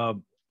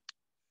 You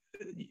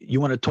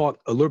want to talk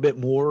a little bit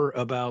more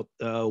about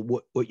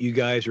what you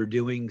guys are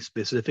doing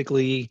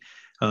specifically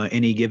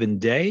any given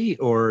day,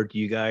 or do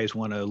you guys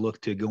want to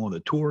look to go on the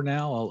tour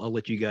now? I'll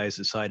let you guys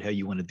decide how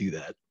you want to do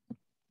that.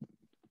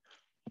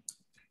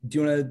 Do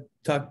you want to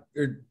talk,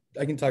 or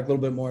I can talk a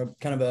little bit more,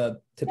 kind of a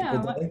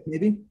typical day,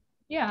 maybe?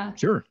 Yeah.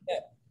 Sure. Yeah,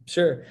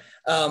 sure.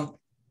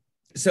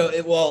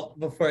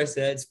 Before I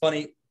say it, it's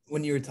funny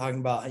when you were talking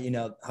about,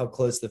 how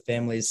close the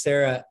family is.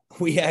 Sarah,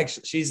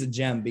 she's a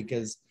gem,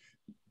 because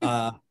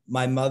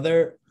my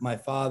mother, my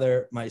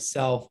father,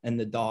 myself, and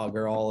the dog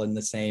are all in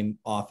the same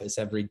office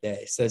every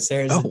day. So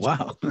Sarah's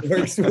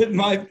works with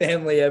my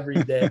family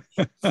every day.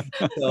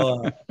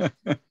 So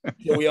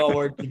we all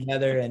work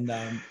together, and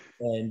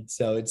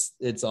so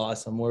it's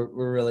awesome. We're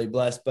really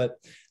blessed. But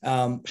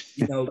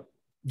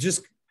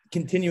just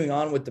continuing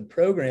on with the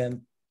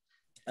program,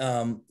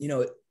 when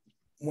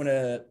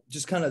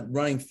just kind of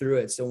running through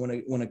it. So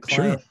when a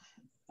client,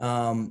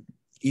 sure,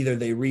 either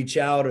they reach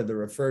out or they're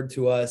referred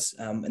to us,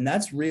 and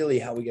that's really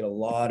how we get a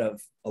lot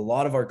of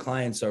our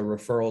clients are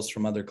referrals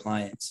from other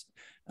clients,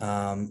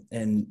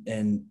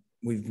 and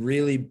we've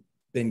really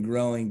been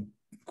growing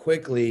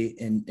quickly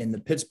in the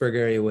Pittsburgh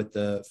area with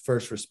the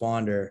first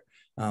responder,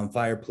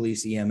 fire,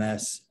 police,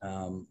 EMS,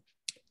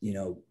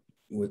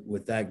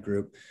 with that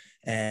group,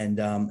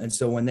 and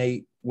so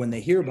when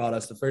they hear about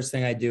us, the first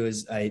thing I do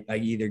is I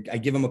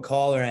give them a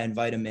call or I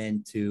invite them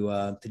in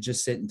to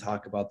just sit and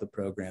talk about the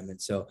program.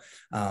 And so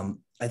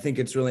I think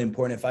it's really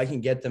important if I can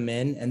get them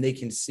in and they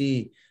can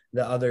see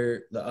the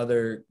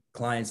other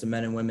clients, the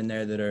men and women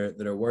there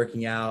that are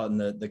working out, and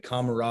the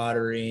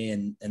camaraderie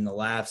and the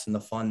laughs and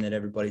the fun that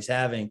everybody's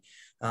having.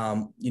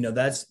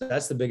 That's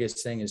the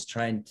biggest thing, is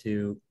trying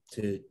to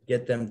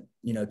get them,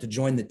 to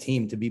join the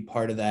team, to be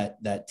part of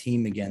that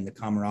team again, the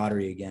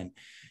camaraderie again.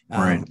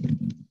 Right.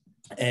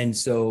 And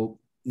so,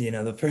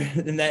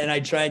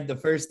 I tried, the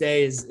first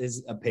day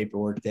is a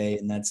paperwork day,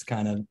 and that's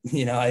kind of,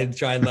 I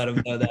try and let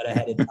them know that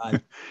ahead of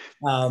time.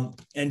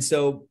 And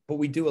so, but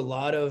we do a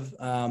lot of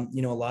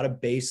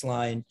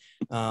baseline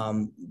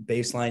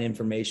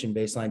information,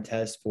 baseline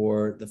tests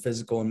for the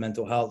physical and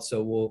mental health.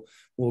 So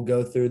we'll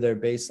go through their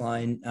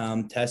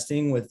baseline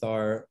testing we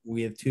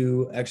have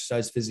two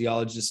exercise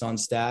physiologists on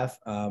staff,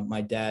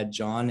 my dad,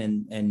 John,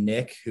 and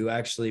Nick, who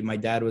actually, my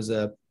dad was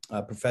a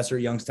professor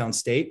at Youngstown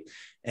State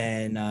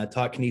and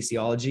taught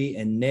kinesiology,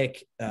 and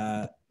Nick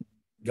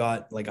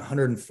got like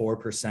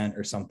 104%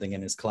 or something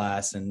in his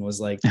class, and was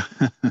like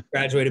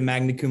graduated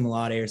magna cum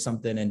laude or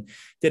something, and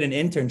did an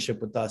internship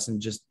with us and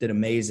just did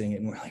amazing.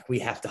 And we're like, we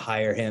have to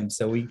hire him.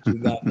 So we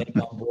got Nick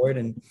on board.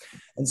 And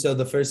so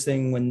the first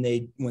thing when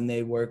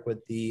they work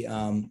with the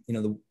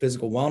the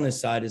physical wellness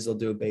side is we'll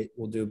do a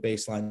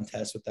baseline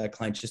test with that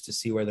client just to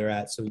see where they're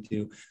at. So we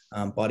do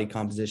body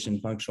composition,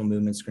 functional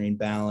movement screen,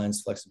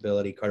 balance,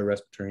 flexibility,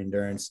 cardiorespiratory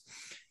endurance,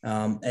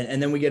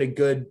 and then we get a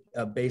good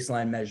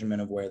baseline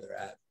measurement of where they're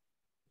at.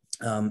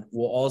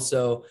 We'll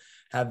also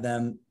have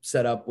them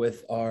set up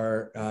with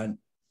our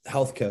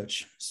health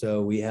coach.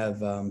 So we have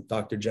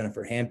Dr.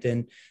 Jennifer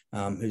Hampton,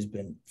 who's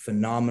been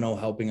phenomenal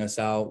helping us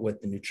out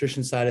with the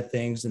nutrition side of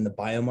things and the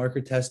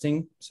biomarker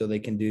testing. So they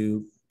can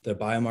do the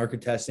biomarker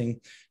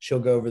testing. She'll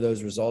go over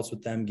those results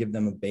with them, give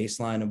them a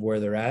baseline of where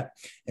they're at,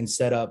 and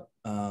set up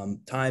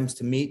times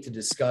to meet to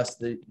discuss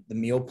the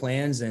meal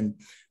plans and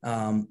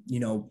how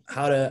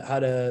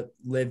to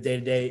live day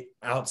to day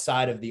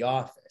outside of the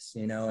office,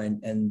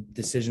 and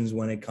decisions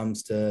when it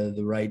comes to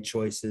the right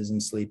choices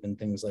and sleep and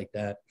things like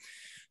that.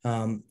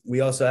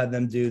 We also have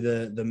them do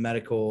the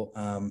mental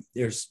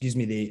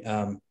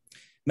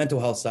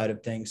health side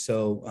of things.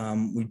 So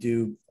we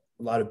do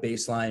a lot of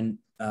baseline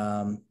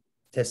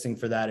testing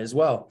for that as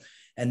well.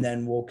 And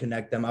then I'll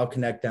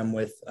connect them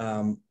with,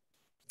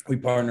 we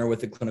partner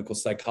with a clinical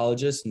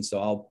psychologist. And so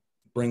I'll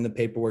bring the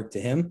paperwork to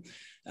him.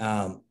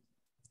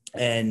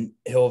 and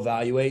he'll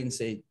evaluate and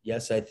say,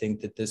 yes, I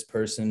think that this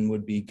person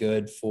would be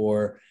good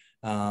for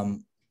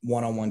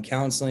one-on-one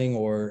counseling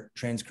or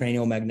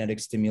transcranial magnetic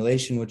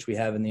stimulation, which we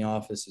have in the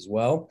office as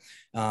well.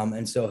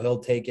 And so he'll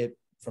take it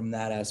from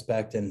that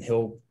aspect, and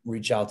he'll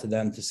reach out to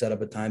them to set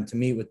up a time to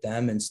meet with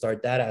them and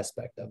start that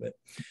aspect of it.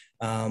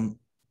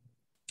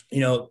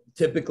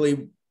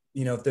 Typically,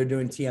 if they're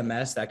doing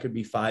TMS, that could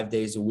be 5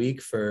 days a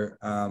week for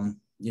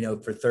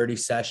 30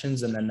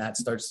 sessions, and then that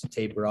starts to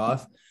taper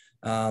off.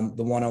 The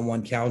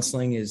one-on-one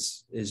counseling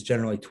is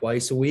generally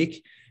twice a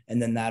week, and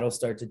then that'll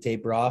start to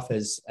taper off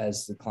as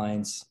the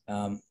clients,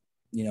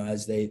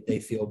 as they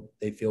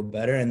feel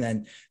better. And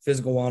then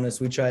physical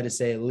wellness, we try to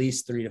say at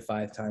least 3 to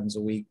 5 times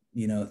a week,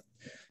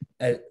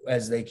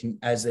 as they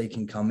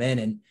can come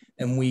in,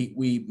 and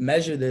we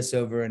measure this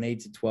over an 8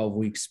 to 12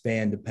 week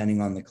span,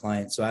 depending on the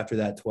client. So after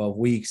that 12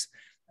 weeks,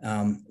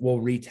 we'll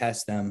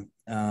retest them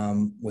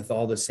with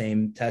all the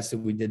same tests that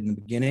we did in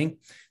the beginning.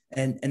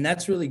 And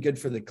that's really good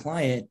for the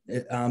client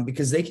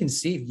because they can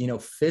see,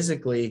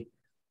 physically,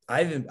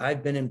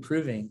 I've been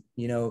improving,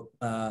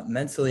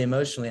 mentally,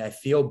 emotionally, I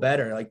feel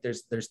better. Like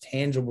there's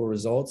tangible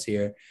results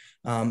here.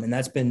 And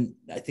I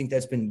think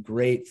that's been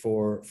great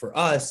for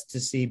us to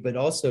see, but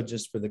also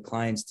just for the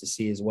clients to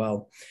see as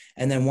well.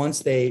 And then once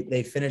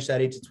they finish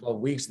that 8 to 12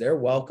 weeks, they're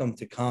welcome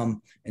to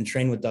come and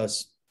train with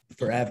us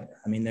forever.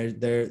 I mean,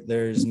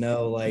 there's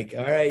no like,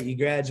 all right, you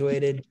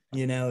graduated,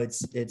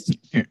 it's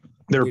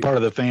they're part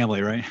of the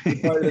family, right?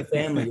 You're part of the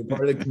family, you're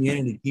part of the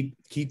community.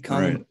 Keep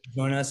coming, right.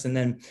 Join us. And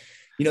then,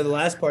 the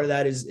last part of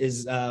that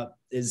is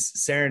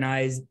Sarah and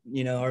I's,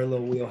 our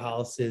little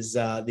wheelhouse is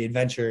the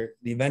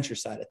adventure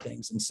side of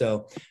things. And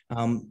so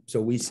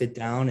we sit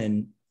down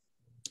and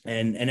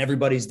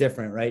everybody's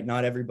different, right?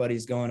 Not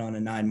everybody's going on a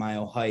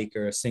 9-mile hike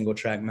or a single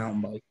track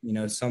mountain bike.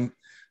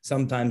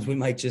 Sometimes we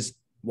might just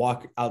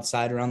walk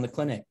outside around the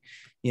clinic,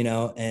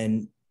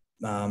 and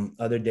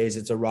other days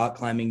it's a rock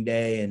climbing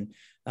day.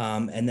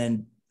 And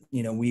then,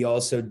 we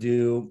also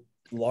do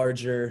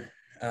larger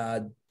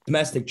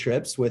domestic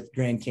trips with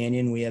Grand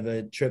Canyon. We have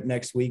a trip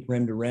next week,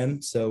 rim to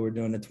rim. So we're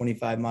doing a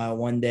 25-mile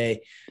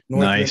one-day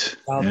nice.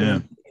 Yeah.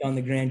 on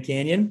the Grand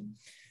Canyon.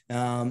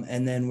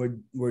 And then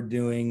we're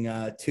doing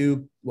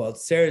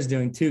Sarah's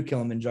doing 2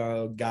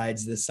 Kilimanjaro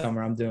guides this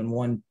summer. I'm doing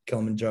 1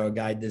 Kilimanjaro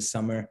guide this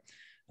summer.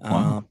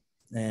 Wow.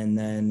 And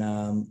then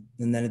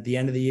at the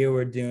end of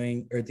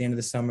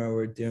the summer,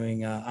 we're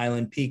doing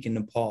Island Peak in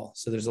Nepal.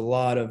 So there's a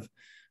lot of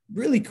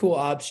really cool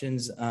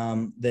options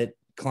that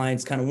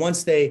clients kind of,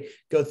 once they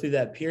go through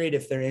that period,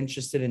 if they're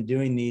interested in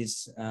doing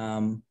these,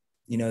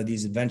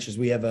 these adventures,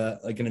 we have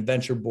an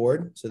adventure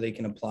board so they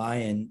can apply,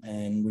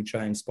 and we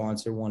try and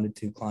sponsor 1 to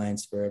 2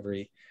 clients for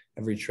every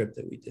trip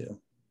that we do.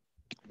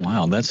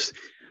 Wow. That's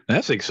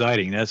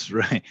exciting. That's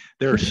right.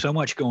 There's so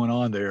much going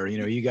on there.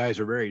 You guys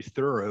are very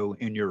thorough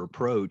in your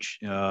approach,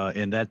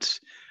 and that's,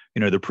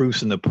 the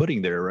proof's in the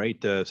pudding there,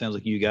 right? Sounds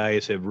like you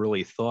guys have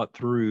really thought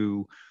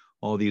through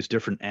all these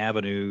different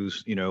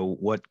avenues,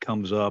 what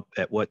comes up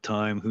at what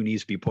time, who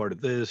needs to be part of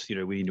this,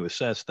 we need to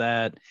assess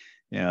that,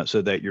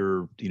 so that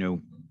you're,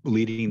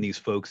 leading these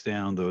folks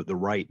down the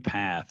right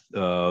path,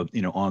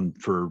 on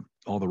for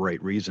all the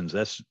right reasons.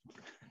 That's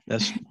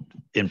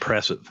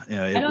impressive.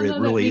 It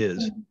really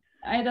is.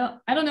 I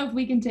don't know if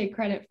we can take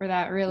credit for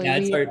that, really. Yeah,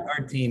 it's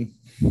our team.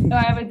 So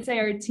I would say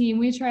our team,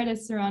 we try to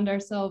surround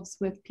ourselves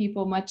with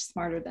people much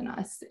smarter than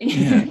us.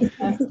 Yeah.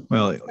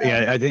 Well,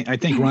 yeah, I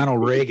think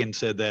Ronald Reagan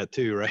said that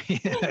too, right?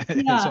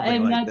 Yeah,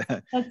 and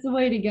that's the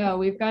way to go.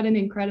 We've got an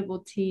incredible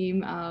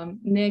team.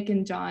 Nick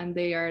and John,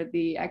 they are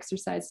the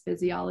exercise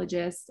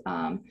physiologists.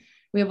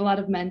 We have a lot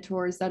of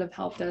mentors that have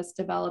helped us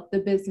develop the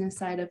business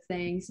side of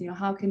things.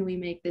 How can we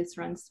make this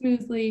run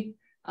smoothly?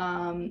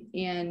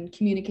 And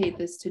communicate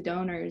this to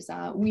donors,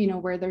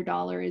 where their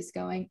dollar is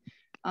going.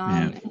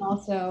 And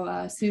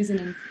also Susan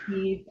and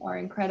Steve are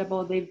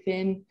incredible. They've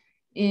been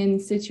in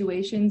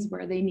situations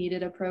where they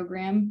needed a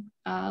program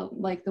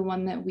like the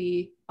one that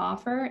we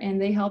offer,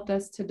 and they helped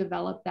us to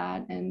develop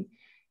that and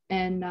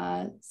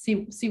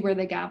see where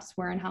the gaps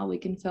were and how we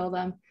can fill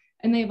them.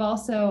 And they've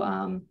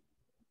also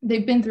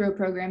they've been through a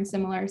program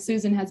similar.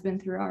 Susan has been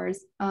through ours.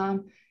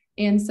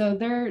 And so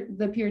they're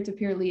the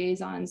peer-to-peer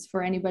liaisons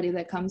for anybody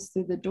that comes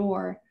through the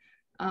door.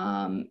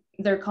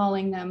 They're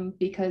calling them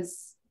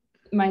because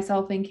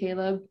myself and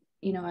Caleb,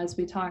 as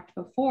we talked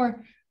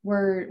before,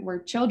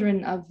 we're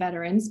children of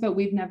veterans, but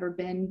we've never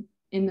been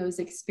in those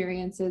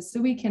experiences.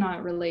 So we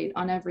cannot relate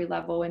on every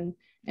level, and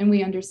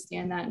we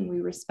understand that and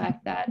we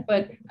respect that.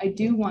 But I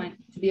do want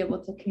to be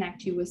able to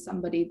connect you with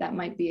somebody that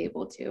might be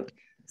able to.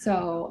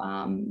 So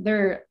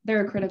they're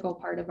a critical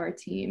part of our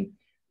team.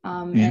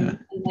 And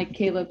like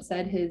Caleb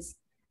said, his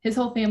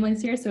whole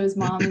family's here. So his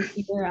mom is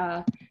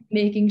here,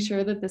 making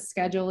sure that the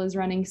schedule is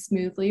running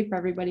smoothly for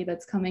everybody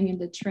that's coming in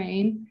to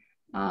train.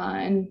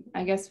 And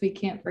I guess we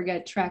can't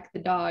forget Trek the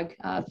dog,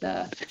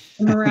 the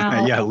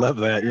morale. Yeah, I love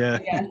that. Yeah.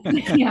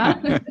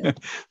 Yeah.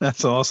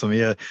 That's awesome.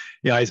 Yeah.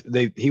 Yeah.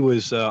 He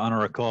was on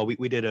our call.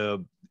 We did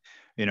a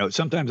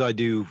sometimes I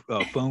do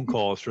phone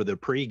calls for the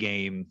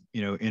pregame,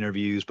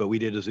 interviews, but we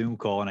did a Zoom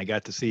call and I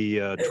got to see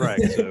Trek.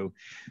 So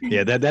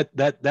yeah,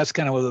 that's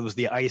kind of what was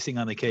the icing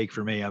on the cake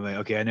for me. I'm like,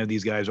 okay, I know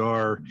these guys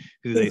are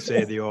who they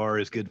say they are,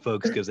 as good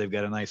folks, because they've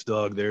got a nice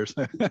dog there.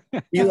 So.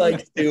 He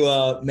likes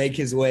to make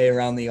his way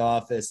around the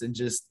office and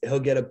he'll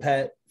get a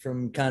pet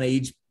from kind of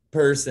each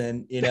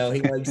person. He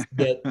likes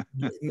to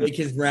make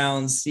his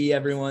rounds, see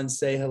everyone,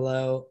 say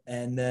hello,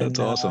 and then that's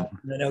awesome.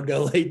 Then he'll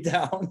go lay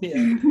down.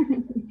 Yeah.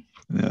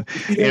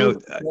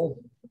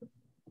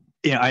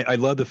 I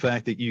love the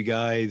fact that you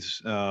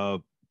guys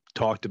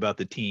talked about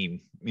the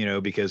team,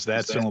 because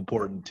that's so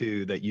important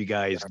too, that you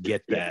guys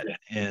get that.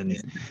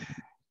 And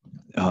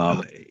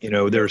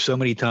there are so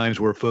many times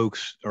where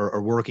folks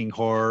are working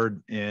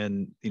hard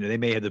and they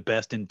may have the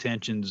best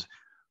intentions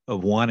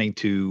of wanting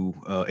to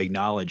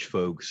acknowledge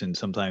folks, and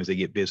sometimes they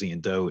get busy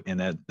and don't,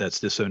 and that's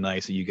just so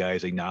nice that you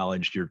guys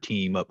acknowledged your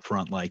team up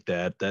front like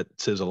that. That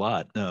says a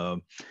lot,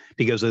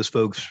 because those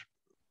folks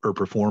are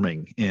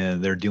performing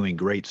and they're doing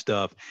great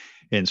stuff.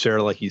 And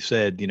Sarah, like you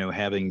said,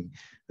 having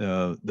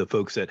the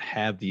folks that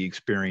have the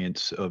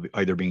experience of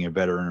either being a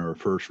veteran or a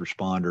first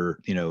responder,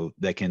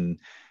 that can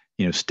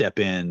step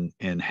in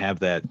and have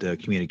that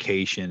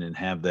communication and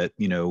have that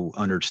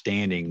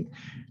understanding,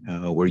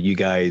 where you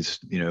guys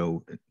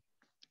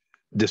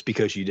just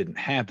because you didn't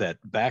have that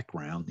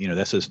background,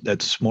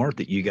 that's smart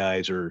that you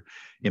guys are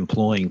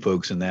employing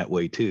folks in that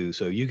way too.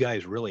 So you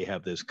guys really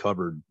have this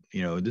covered.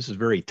 This is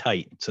very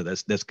tight. So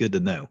that's good to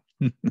know.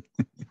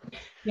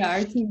 Yeah,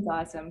 our team's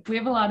awesome. We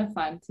have a lot of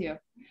fun too.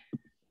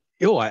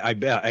 Oh, I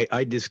bet.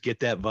 I just get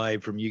that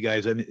vibe from you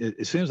guys. I mean,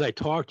 as soon as I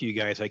talk to you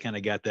guys, I kind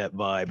of got that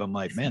vibe. I'm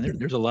like, man,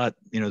 there's a lot.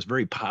 It's a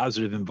very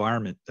positive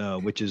environment,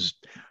 which is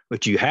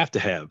what you have to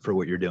have for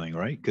what you're doing,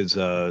 right? Because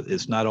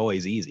it's not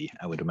always easy,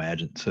 I would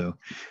imagine. So.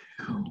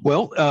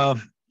 Well,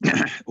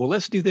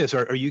 let's do this.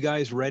 Are you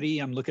guys ready?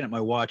 I'm looking at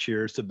my watch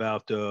here. It's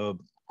about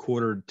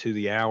quarter to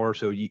the hour.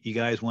 So you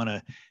guys want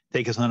to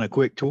take us on a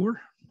quick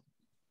tour?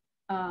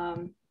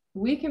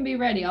 We can be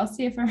ready. I'll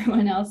see if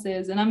everyone else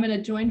is, and I'm going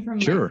to join from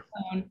my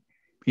phone.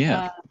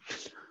 Yeah.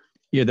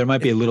 Yeah, there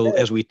might be a little,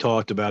 as we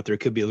talked about, there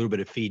could be a little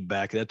bit of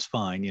feedback. That's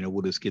fine.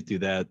 We'll just get through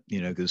that,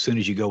 because as soon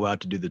as you go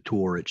out to do the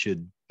tour, it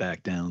should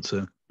back down.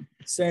 So,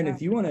 Sarah,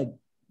 if you want to,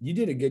 you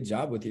did a good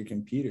job with your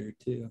computer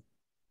too.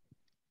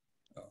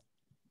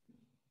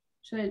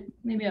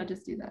 Maybe I'll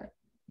just do that.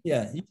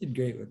 Yeah, you did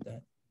great with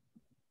that.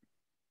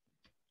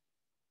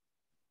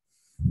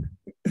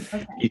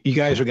 Okay. You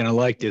guys are going to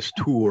like this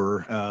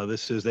tour.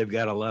 They've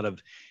got a lot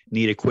of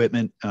neat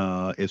equipment.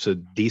 It's a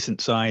decent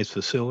sized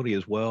facility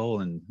as well.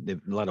 And they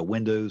have a lot of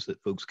windows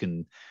that folks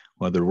can,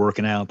 while they're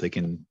working out, they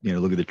can,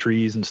 look at the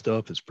trees and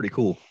stuff. It's pretty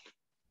cool.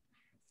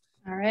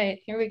 All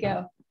right, here we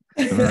go.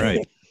 All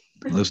right,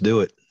 let's do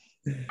it.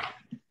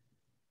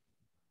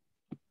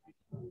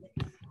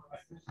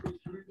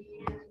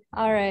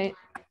 All right.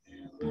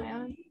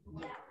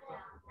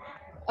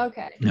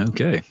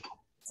 Okay.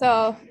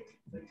 So,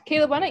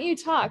 Caleb, why don't you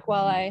talk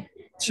while I?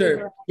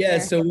 Sure. Yeah.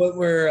 So what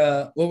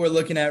we're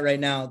looking at right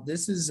now,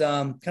 this is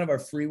kind of our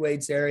free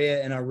weights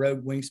area and our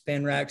Rogue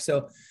wingspan rack.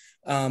 So,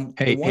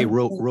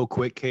 real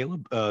quick,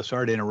 Caleb.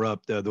 Sorry to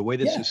interrupt. The way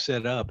this is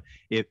set up,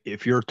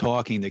 if you're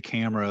talking, the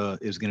camera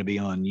is going to be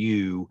on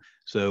you,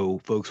 so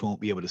folks won't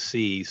be able to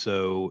see.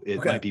 So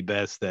it might be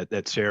best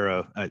that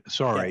Sarah.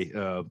 Sorry.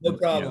 No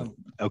problem.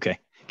 Okay.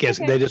 Because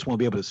they just won't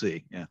be able to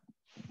see. Yeah.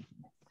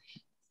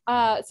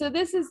 So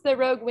this is the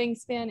Rogue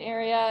wingspan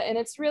area, and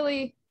it's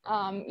really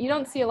you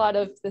don't see a lot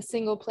of the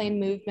single plane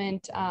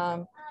movement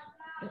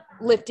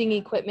lifting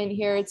equipment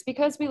here. It's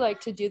because we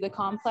like to do the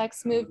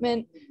complex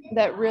movement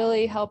that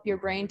really help your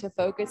brain to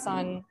focus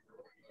on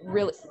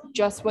really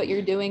just what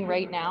you're doing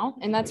right now,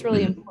 and that's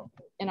really important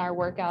in our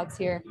workouts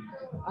here.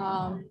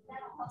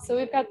 So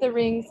we've got the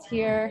rings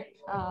here.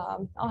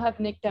 I'll have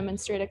Nick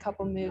demonstrate a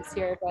couple moves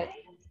here,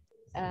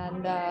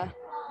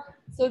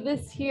 so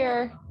this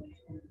here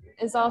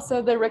is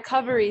also the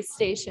recovery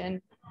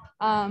station.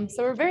 So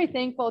we're very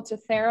thankful to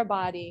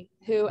Therabody,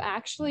 who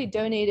actually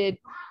donated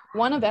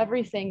one of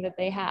everything that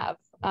they have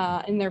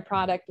in their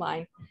product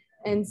line.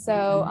 And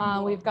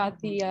so we've got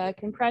the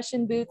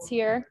compression boots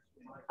here.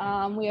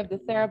 We have the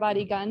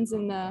Therabody guns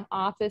in the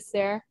office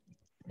there.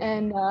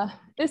 And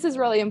this is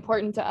really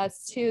important to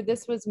us too.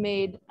 This was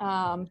made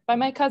by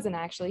my cousin,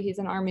 actually. He's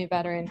an Army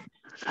veteran.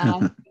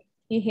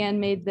 He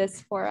handmade this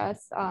for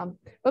us.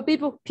 But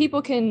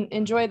people can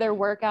enjoy their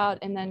workout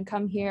and then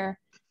come here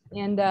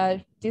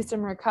and do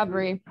some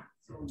recovery.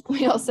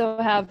 We also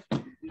have,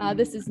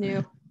 this is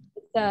new,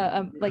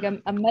 like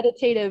a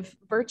meditative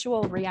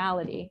virtual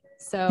reality.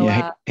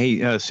 So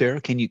hey,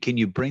 Sarah, can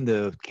you bring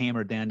the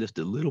camera down just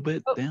a little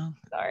bit down?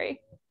 Sorry.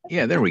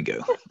 Yeah, there we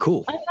go.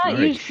 Cool. I'm not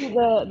used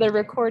to the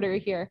recorder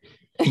here.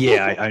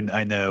 Yeah,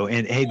 I know.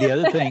 And hey, the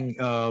other thing,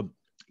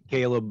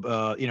 Caleb,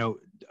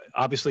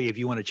 obviously, if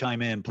you want to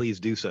chime in, please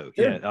do so.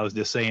 Sure. Yeah, I was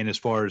just saying as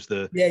far as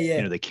the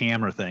the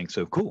camera thing.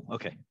 So cool.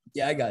 Okay.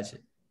 Yeah, I got you.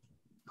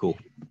 Cool.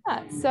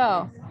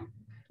 So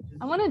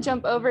I want to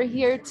jump over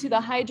here to the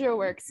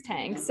HydroWorks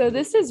tank. So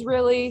this is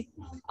really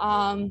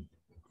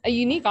a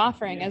unique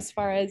offering as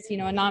far as, a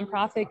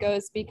nonprofit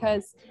goes,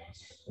 because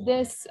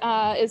this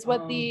is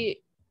what the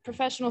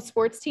professional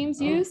sports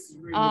teams use.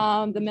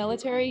 The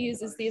military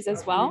uses these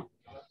as well.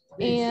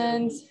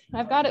 And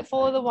I've got it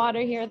full of the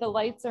water here. The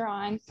lights are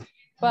on.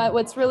 But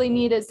what's really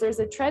neat is there's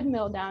a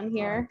treadmill down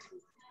here.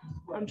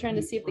 I'm trying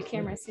to see if the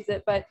camera sees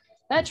it, but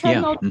that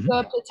treadmill can go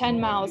up to 10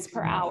 miles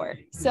per hour.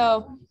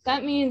 So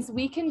that means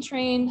we can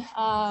train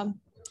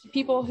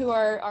people who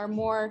are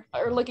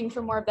looking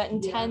for more of that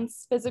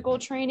intense physical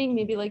training,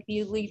 maybe like the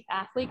elite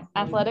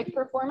athletic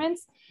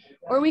performance,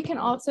 or we can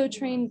also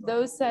train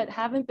those that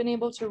haven't been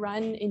able to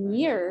run in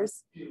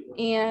years,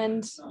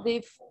 and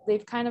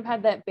they've kind of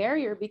had that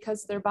barrier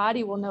because their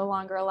body will no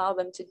longer allow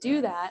them to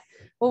do that.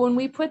 Well, when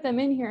we put them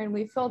in here and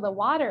we fill the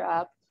water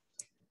up,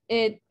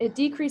 it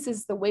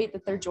decreases the weight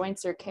that their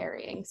joints are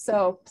carrying.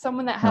 So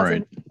someone that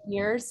hasn't run in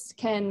years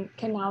can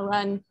now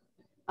run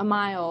a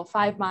mile,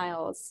 5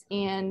 miles,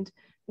 and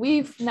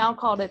we've now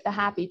called it the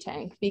happy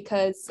tank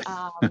because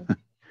of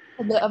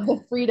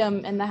the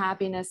freedom and the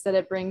happiness that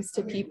it brings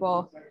to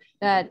people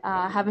that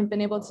haven't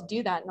been able to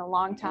do that in a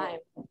long time.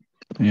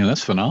 Yeah,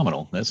 that's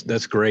phenomenal.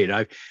 That's great.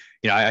 I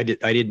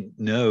didn't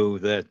know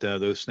that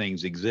those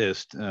things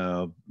exist.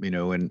 And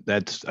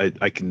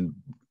I can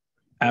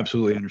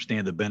absolutely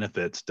understand the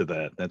benefits to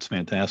that. That's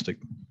fantastic.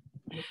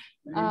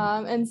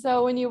 And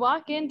so when you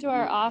walk into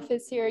our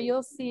office here,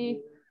 you'll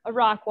see a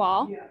rock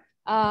wall.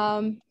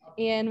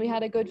 And we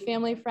had a good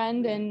family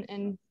friend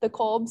and the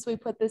Kolbs, we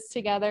put this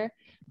together.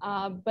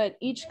 But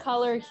each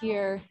color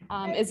here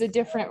is a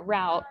different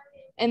route.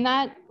 And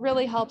that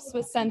really helps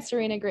with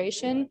sensory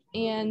integration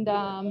and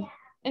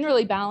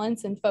really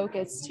balance and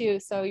focus too.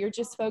 So you're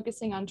just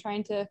focusing on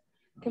trying to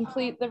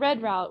complete the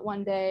red route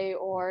one day,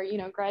 or,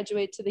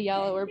 graduate to the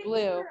yellow or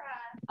blue.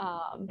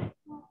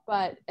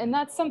 And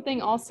that's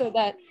something also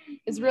that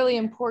is really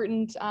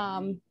important.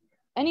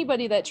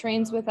 Anybody that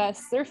trains with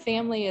us, their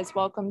family is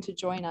welcome to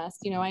join us.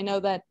 I know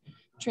that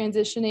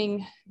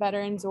transitioning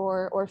veterans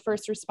or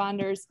first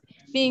responders,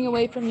 being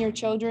away from your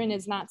children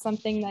is not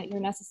something that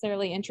you're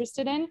necessarily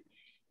interested in.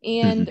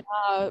 And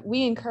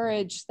we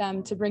encourage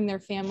them to bring their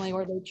family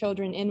or their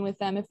children in with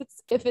them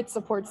if it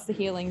supports the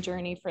healing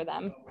journey for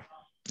them.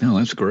 Oh,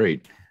 that's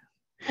great.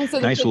 And so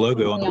nice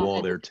logo on the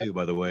wall there too,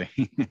 by the way.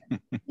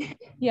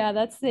 Yeah,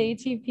 that's the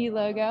ATP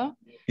logo.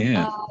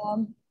 Yeah.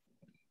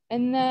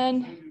 And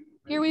then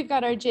here we've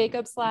got our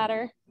Jacob's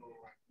ladder.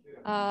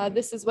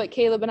 This is what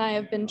Caleb and I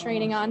have been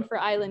training on for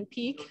Island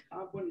Peak.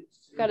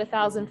 Got a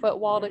 1,000-foot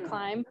wall to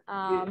climb.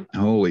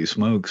 Holy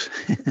smokes.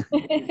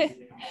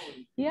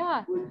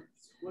 Yeah.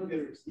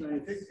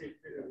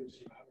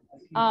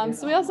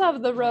 So we also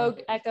have the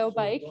Rogue Echo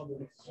bike.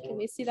 Can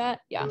we see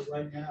that? Yeah.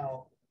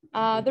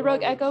 The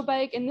Rogue Echo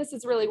bike, and this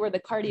is really where the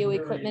cardio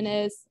equipment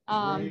is.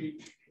 And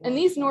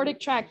these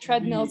Nordic Track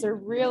treadmills are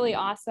really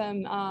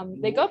awesome.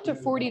 They go up to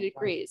 40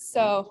 degrees.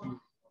 So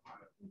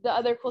the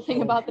other cool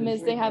thing about them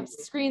is they have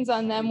screens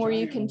on them where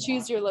you can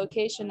choose your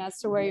location as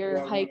to where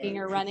you're hiking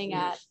or running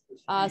at.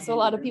 So a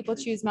lot of people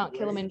choose Mount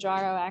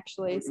Kilimanjaro,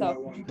 actually.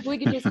 So if we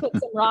could just put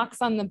some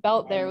rocks on the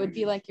belt there, it would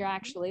be like you're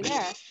actually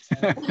there.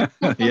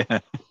 Yeah.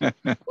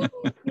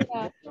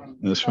 Yeah.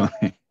 That's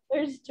funny.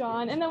 There's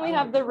John. And then we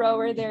have the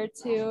rower there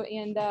too.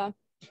 And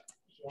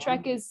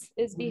Trek is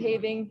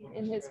behaving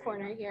in his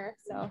corner here.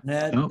 So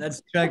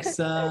that's Trek's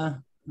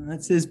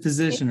that's his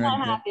position. He's right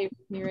not there. happy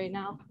with me right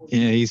now.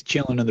 Yeah, he's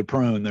chilling in the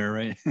prone there,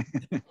 right?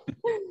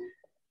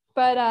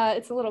 But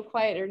it's a little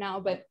quieter now.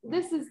 But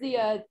this is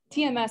the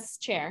TMS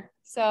chair.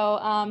 So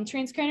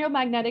transcranial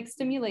magnetic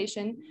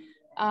stimulation.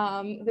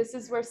 This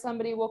is where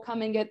somebody will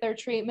come and get their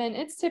treatment.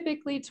 It's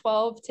typically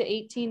 12 to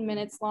 18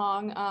 minutes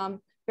long,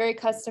 very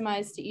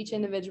customized to each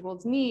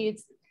individual's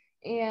needs.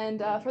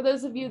 And for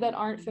those of you that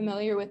aren't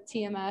familiar with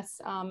TMS,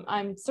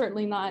 I'm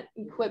certainly not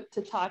equipped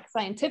to talk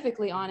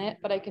scientifically on it,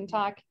 but I can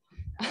talk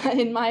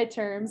in my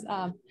terms.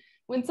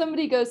 When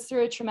somebody goes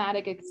through a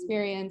traumatic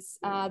experience,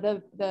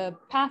 the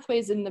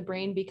pathways in the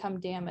brain become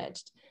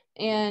damaged,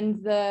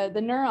 and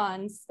the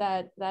neurons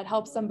that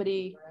help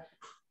somebody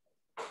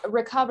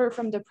recover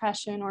from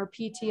depression or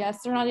PTS,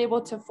 they're not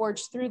able to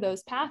forge through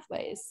those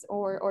pathways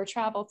or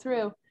travel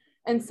through.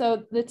 And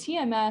so the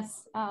TMS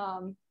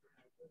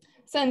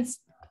sends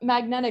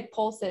magnetic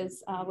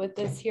pulses. With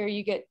this here,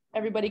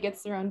 everybody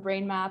gets their own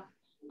brain map,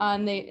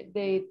 and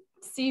they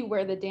see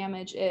where the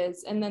damage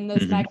is, and then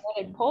those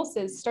magnetic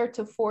pulses start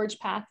to forge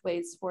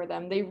pathways for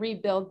them. They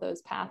rebuild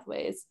those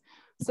pathways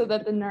so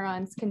that the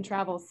neurons can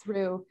travel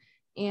through,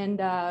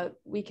 and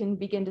we can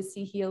begin to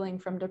see healing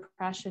from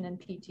depression and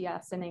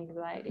PTS and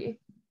anxiety.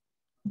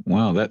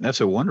 Wow,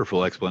 that's a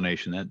wonderful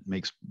explanation. That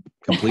makes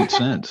complete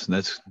sense.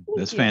 That's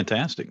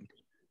fantastic.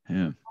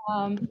 Yeah.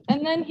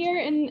 And then here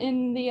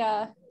in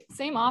the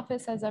same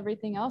office as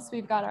everything else,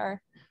 we've got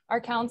our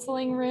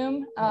counseling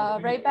room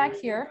right back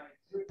here.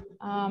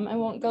 I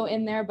won't go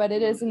in there, but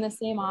it is in the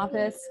same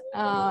office.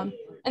 And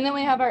then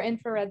we have our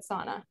infrared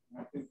sauna.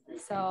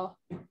 So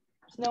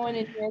there's no one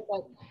in here,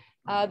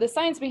 but the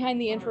science behind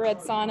the infrared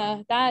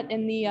sauna, that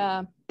and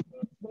the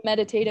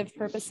meditative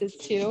purposes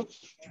too,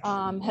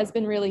 has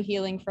been really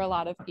healing for a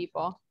lot of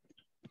people.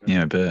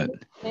 Yeah, I bet.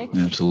 Nick?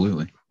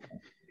 Absolutely.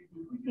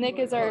 Nick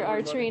is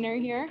our trainer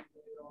here.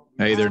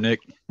 Hey there, Nick.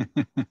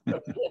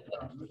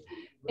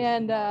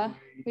 And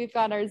we've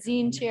got our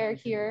zine chair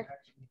here.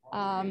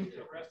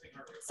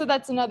 So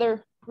that's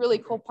another really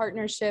cool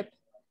partnership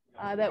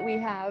that we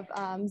have.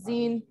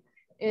 Zine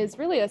is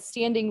really a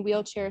standing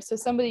wheelchair, so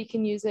somebody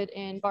can use it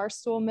in bar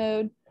stool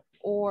mode,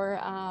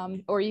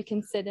 or you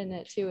can sit in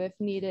it too if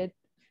needed,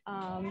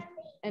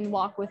 and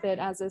walk with it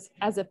as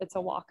if it's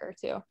a walker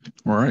too.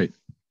 All right.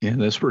 Yeah,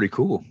 that's pretty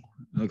cool.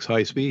 Looks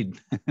high speed.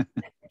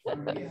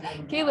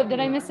 Caleb, did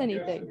I miss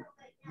anything?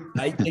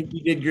 I think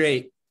you did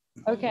great.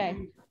 Okay.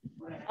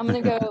 I'm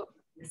going to go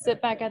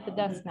sit back at the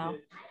desk now.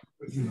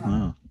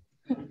 Wow.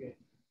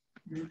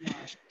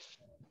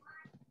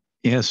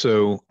 Yeah,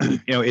 so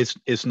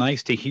it's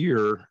nice to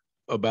hear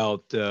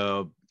about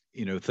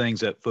things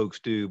that folks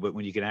do, but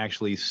when you can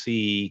actually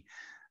see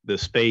the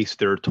space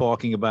they're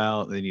talking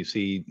about, then you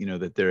see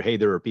that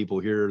there are people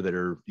here that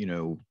are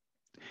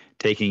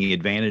taking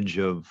advantage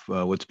of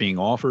what's being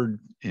offered,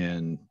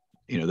 and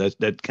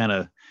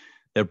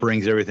that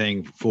brings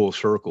everything full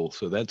circle.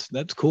 So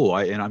that's cool.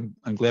 I'm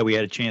glad we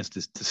had a chance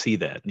to see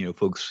that.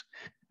 Folks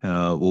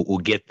will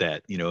get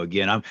that.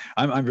 Again,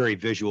 I'm very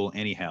visual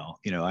anyhow.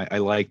 I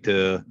like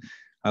to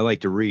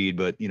read,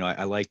 but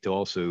I like to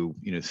also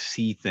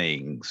see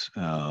things.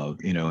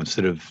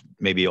 Instead of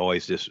maybe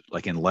always just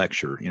like in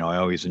lecture. I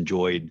always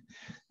enjoyed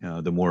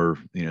the more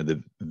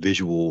the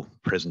visual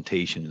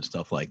presentation and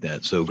stuff like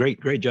that. So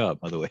great job,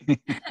 by the way.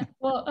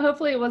 Well,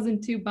 hopefully it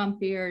wasn't too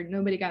bumpy or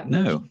nobody got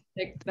no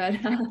sick, but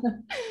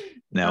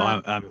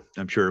no,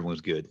 I'm sure it was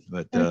good,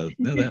 but no,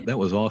 that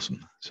was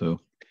awesome. So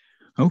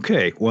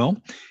okay, well,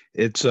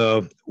 it's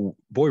boy,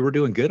 we're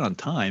doing good on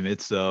time.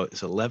 It's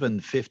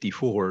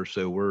 11:54,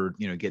 so we're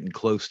getting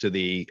close to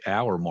the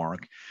hour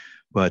mark.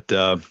 But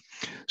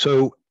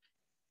so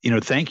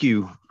thank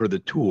you for the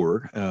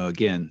tour.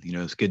 Again,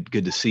 it's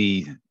good to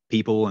see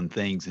people and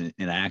things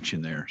in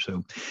action there.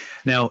 So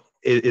now,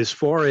 as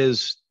far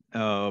as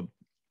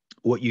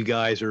what you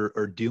guys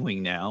are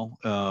doing now,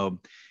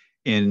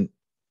 and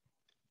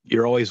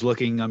you're always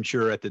looking, I'm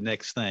sure, at the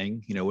next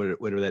thing,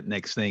 whatever that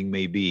next thing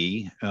may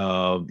be,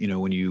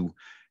 when you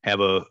have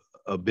a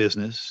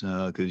business,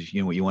 because,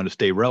 you want to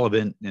stay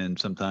relevant, and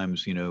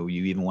sometimes, you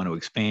even want to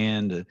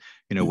expand,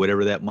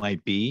 whatever that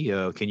might be.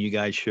 Can you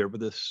guys share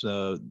with us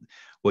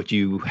what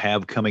you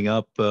have coming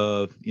up,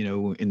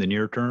 in the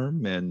near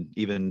term, and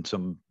even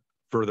some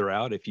further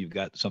out, if you've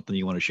got something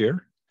you want to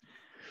share?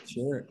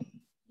 Sure.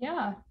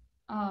 Yeah.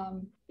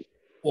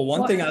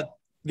 Well,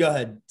 go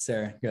ahead,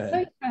 Sarah. Go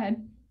ahead. Go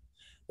ahead.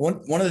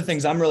 One of the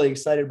things I'm really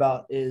excited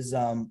about is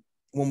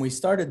when we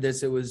started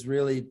this, it was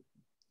really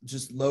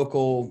just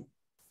local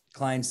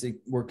clients that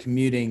were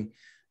commuting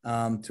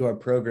to our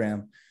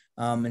program.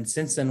 And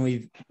since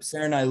then,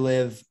 Sarah and I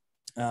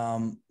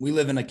we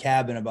live in a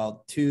cabin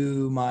about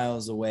 2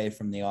 miles away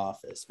from the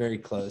office, very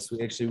close.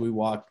 We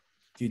walk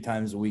a few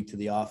times a week to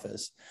the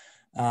office.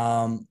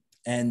 And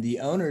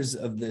the owners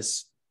of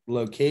this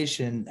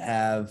location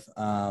have,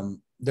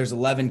 there's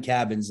 11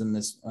 cabins in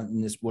this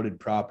wooded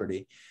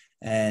property.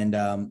 And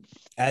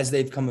as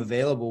they've come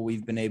available,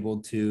 we've been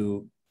able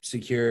to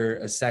secure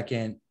a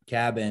second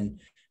cabin.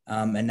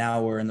 And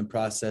now we're in the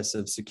process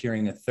of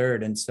securing a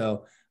third. And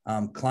so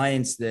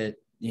clients that,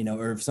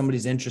 or if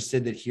somebody's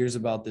interested that hears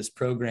about this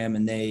program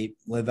and they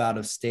live out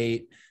of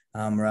state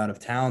or out of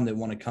town that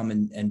want to come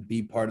and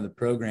be part of the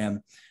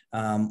program,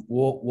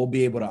 we'll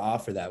be able to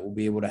offer that. We'll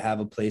be able to have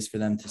a place for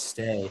them to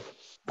stay.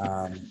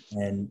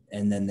 And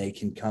then they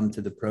can come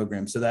to the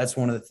program. So that's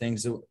one of the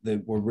things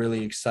that we're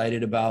really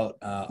excited about.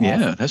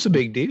 Yeah, that's a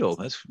big deal.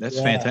 That's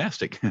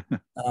fantastic.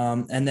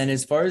 And then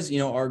as far as,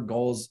 our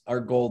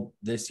goal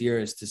this year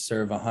is to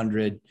serve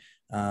 100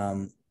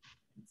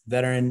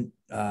 veteran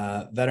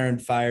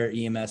fire,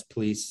 EMS,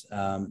 police,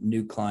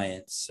 new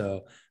clients.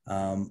 So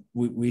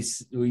we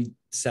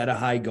set a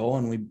high goal,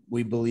 and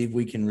we believe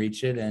we can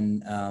reach it.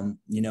 And,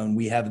 and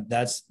we have,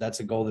 that's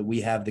a goal that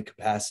we have the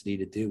capacity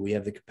to do. We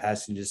have the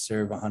capacity to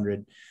serve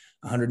 100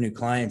 new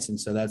clients. And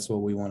so that's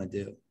what we want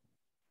to do.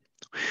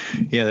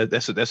 Yeah,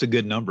 that's a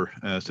good number.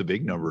 It's a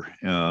big number.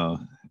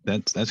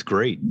 That's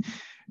great.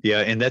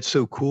 Yeah. And that's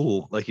so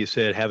cool. Like you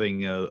said,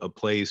 having a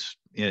place,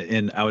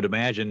 and I would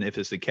imagine if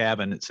it's a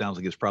cabin, it sounds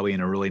like it's probably in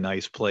a really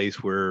nice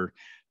place where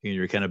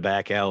you're kind of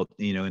back out,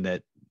 in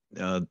that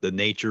the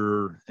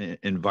nature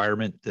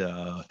environment,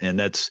 and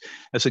that's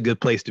a good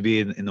place to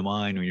be in the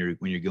mind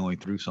when you're going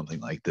through something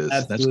like this.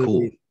 Absolutely. That's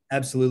cool.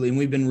 Absolutely. And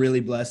we've been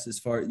really blessed as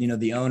far,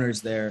 the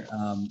owners there,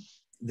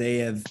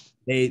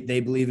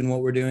 they believe in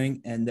what we're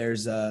doing, and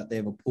they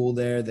have a pool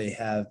there. They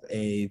have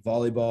a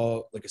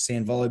volleyball, like a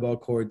sand volleyball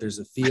court. There's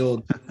a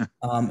field,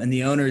 and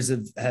the owners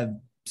have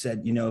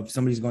said, if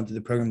somebody's going through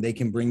the program, they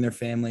can bring their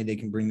family, they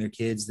can bring their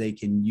kids, they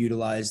can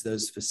utilize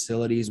those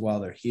facilities while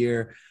they're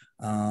here.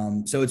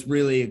 So it's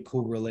really a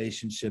cool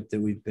relationship that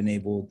we've been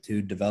able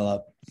to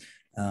develop.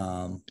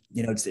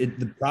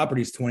 The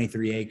property is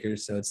 23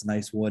 acres, so it's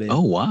nice wooded.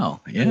 Oh,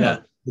 wow. Yeah.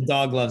 The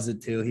dog loves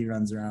it too. He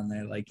runs around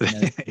there like, you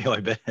know. Yeah, I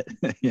bet.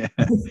 Yeah.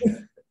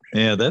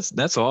 Yeah,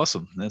 that's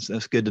awesome.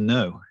 That's good to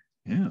know.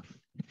 Yeah.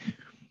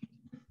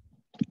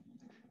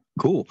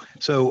 Cool.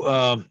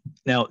 So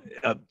now,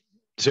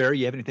 Sarah,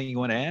 you have anything you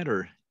want to add,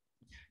 or?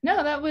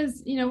 No, that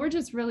was, we're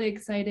just really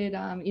excited.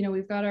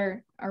 We've got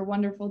our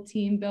wonderful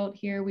team built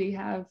here. We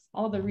have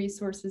all the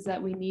resources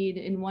that we need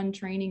in one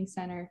training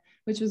center,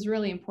 which was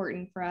really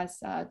important for us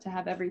to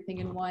have everything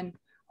in one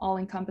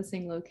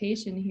all-encompassing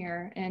location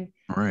here. And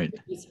right,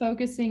 just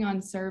focusing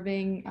on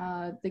serving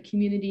the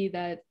community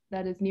that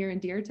is near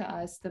and dear to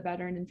us, the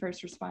veteran and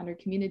first responder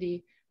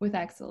community, with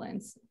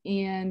excellence.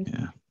 And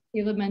yeah.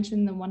 Caleb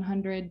mentioned the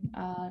 100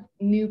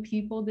 new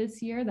people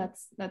this year.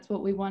 That's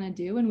what we want to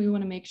do, and we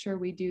want to make sure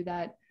we do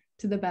that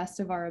to the best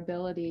of our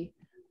ability.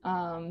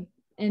 And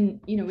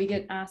we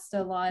get asked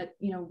a lot,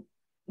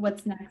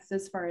 what's next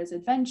as far as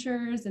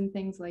adventures and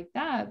things like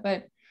that.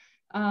 But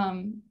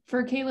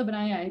for Caleb and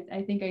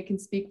I think I can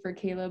speak for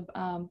Caleb.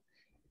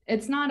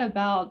 It's not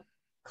about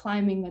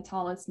climbing the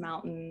tallest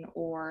mountain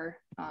or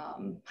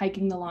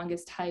hiking the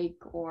longest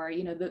hike or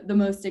the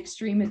most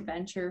extreme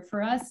adventure.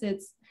 For us,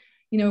 it's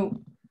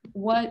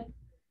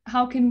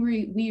how can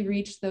we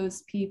reach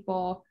those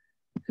people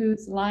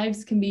whose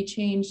lives can be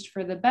changed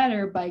for the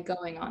better by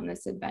going on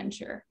this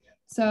adventure.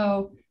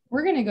 So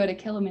we're going to go to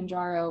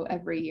Kilimanjaro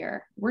every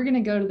year. We're going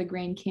to go to the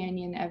Grand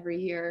Canyon every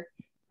year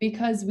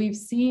because we've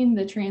seen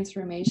the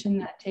transformation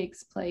that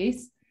takes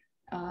place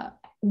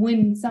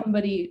when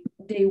somebody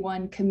day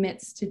one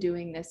commits to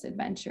doing this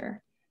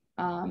adventure.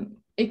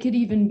 It could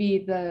even be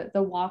the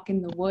walk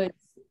in the woods,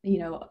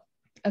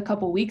 a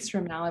couple weeks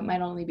from now. It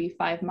might only be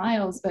 5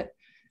 miles, but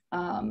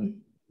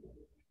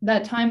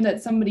that time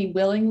that somebody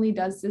willingly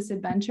does this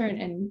adventure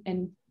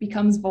and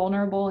becomes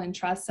vulnerable and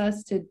trusts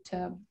us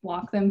to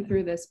walk them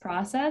through this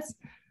process,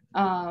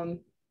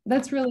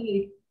 that's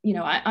really,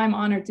 I'm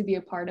honored to be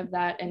a part of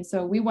that. And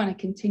so we want to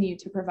continue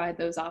to provide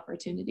those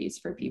opportunities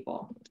for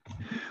people.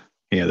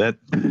 Yeah,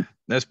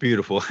 that's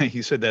beautiful.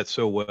 You said that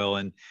so well.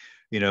 And,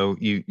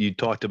 you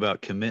talked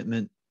about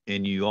commitment,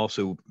 and you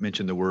also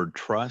mentioned the word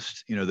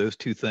trust. Those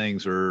two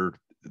things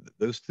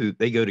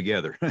they go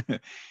together.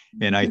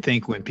 And I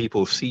think when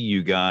people see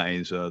you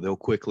guys, they'll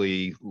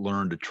quickly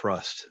learn to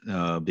trust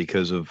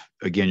because of,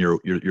 again,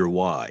 your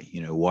why,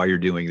 why you're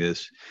doing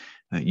this.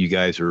 You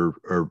guys are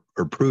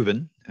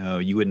proven.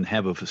 You wouldn't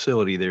have a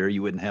facility there.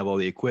 You wouldn't have all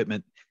the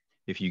equipment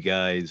if you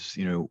guys,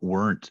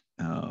 weren't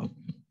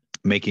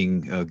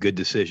making good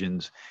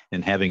decisions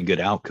and having good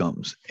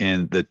outcomes.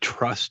 And the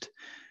trust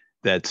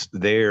that's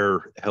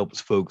there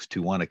helps folks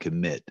to want to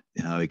commit,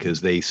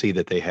 because they see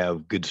that they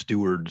have good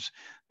stewards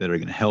that are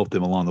going to help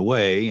them along the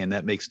way. And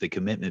that makes the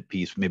commitment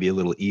piece maybe a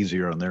little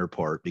easier on their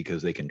part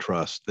because they can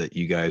trust that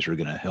you guys are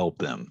going to help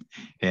them.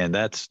 And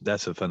that's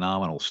a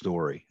phenomenal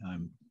story.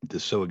 I'm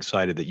just so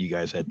excited that you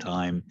guys had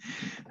time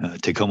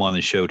to come on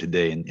the show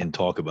today and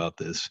talk about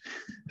this.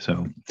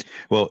 So,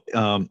 well,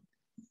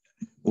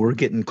 we're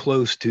getting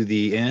close to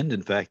the end.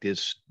 In fact,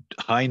 it's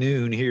high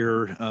noon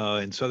here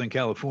in Southern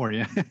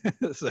California.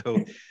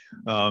 So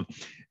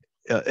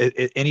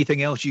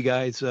anything else you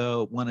guys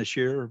want to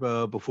share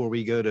before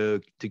we go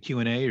to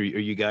Q&A? Are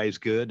you guys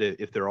good?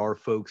 If there are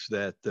folks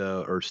that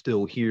are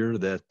still here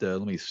that,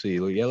 let me see.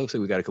 Yeah, it looks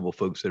like we got a couple of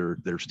folks that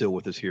are still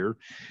with us here.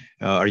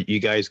 Are you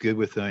guys good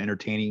with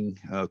entertaining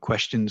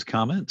questions,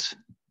 comments?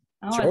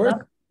 Oh,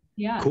 sure.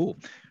 Yeah. Cool.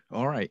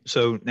 All right.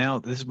 So now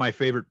this is my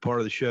favorite part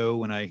of the show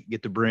when I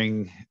get to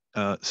bring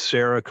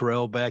Sarah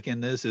Kolb back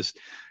in this. Is,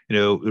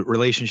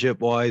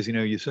 relationship wise,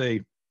 you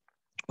say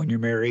when you're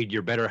married,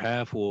 your better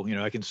half. Well,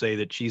 I can say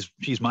that she's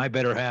my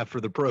better half for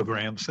the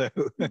program. So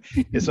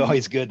it's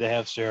always good to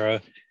have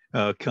Sarah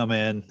come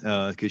in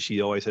because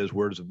she always has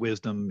words of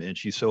wisdom and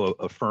she's so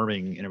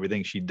affirming in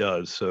everything she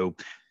does. So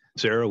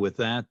Sarah, with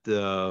that,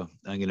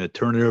 I'm going to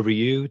turn it over to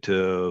you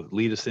to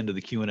lead us into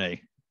the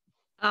Q&A.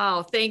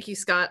 Oh, thank you,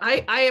 Scott.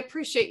 I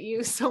appreciate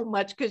you so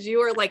much because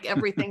you are like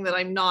everything that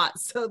I'm not.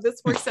 So this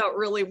works out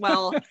really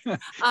well.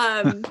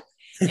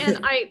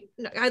 And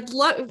I'd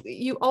love,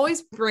 you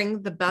always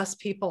bring the best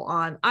people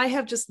on. I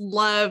have just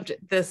loved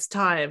this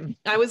time.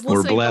 I was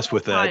listening. We're blessed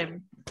with that.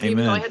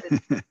 Amen.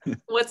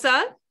 What's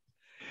that?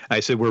 I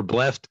said, we're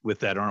blessed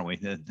with that, aren't we?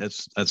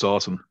 That's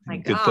awesome. My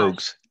Good gosh.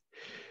 Folks.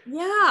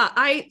 Yeah.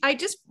 I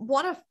just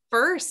want to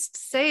first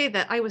say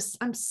that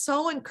I'm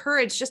so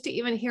encouraged just to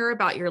even hear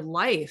about your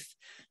life,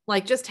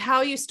 like just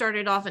how you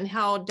started off and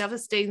how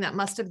devastating that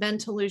must've been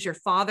to lose your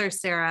father,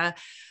 Sarah.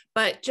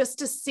 But just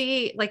to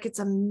see, like, it's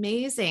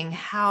amazing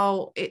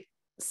how it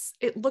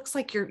looks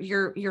like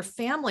your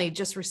family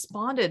just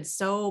responded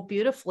so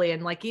beautifully.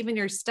 And like, even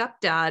your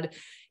stepdad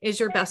is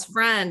your best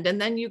friend.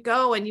 And then you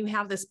go and you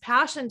have this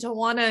passion to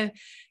want to,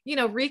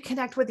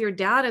 reconnect with your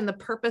dad and the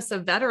purpose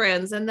of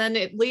veterans. And then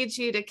it leads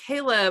you to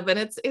Caleb. And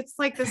it's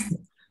like this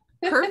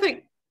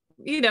perfect,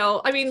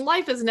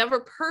 life is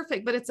never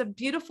perfect, but it's a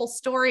beautiful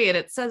story. And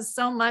it says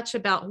so much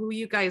about who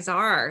you guys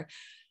are.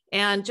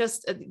 And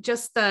just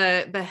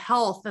the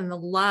health and the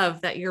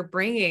love that you're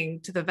bringing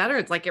to the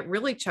veterans, like it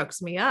really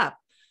chokes me up.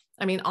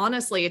 I mean,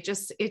 honestly, it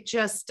just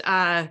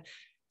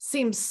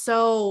seems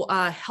so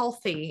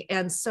healthy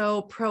and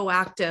so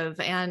proactive.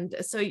 And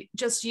so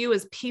just you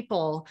as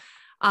people,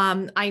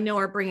 I know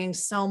are bringing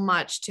so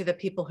much to the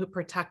people who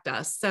protect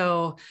us.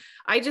 So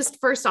I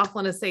just first off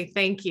want to say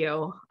thank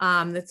you.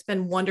 It's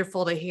been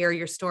wonderful to hear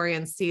your story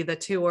and see the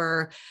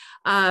tour.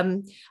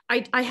 I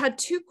had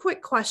two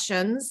quick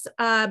questions.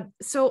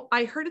 So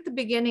I heard at the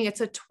beginning, it's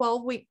a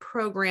 12-week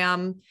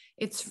program.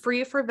 It's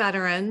free for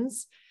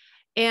veterans.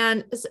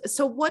 And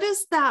so what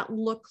does that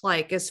look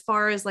like as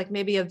far as like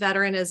maybe a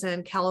veteran is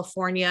in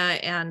California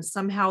and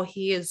somehow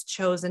he is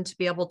chosen to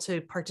be able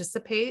to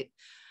participate?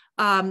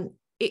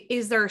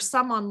 Is there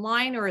some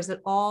online or is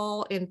it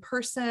all in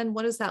person?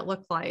 What does that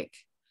look like?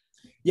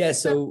 Yeah,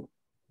 so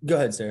go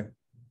ahead, Sarah.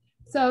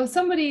 So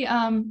somebody,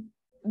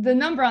 the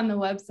number on the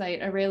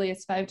website,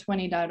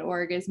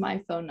 aurelius520.org, is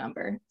my phone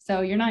number.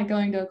 So you're not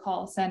going to a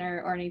call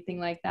center or anything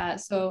like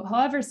that. So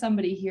however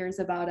somebody hears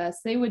about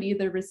us, they would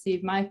either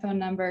receive my phone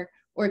number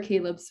or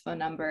Caleb's phone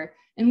number.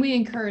 And we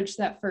encourage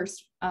that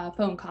first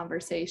phone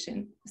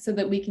conversation so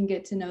that we can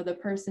get to know the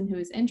person who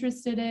is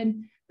interested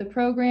in the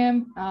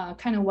program,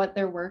 kind of what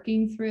they're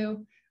working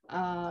through.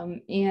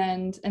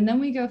 And then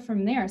we go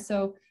from there.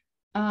 So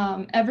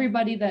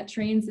everybody that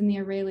trains in the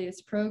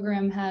Aurelius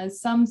program has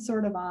some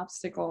sort of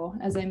obstacle.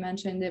 As I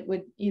mentioned, it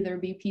would either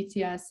be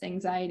PTS,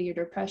 anxiety or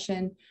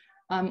depression,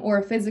 or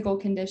a physical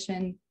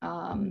condition,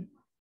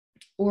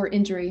 or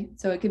injury.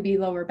 So it could be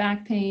lower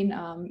back pain,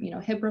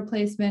 hip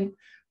replacement,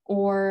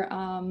 or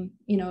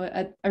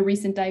a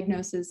recent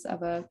diagnosis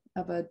of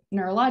a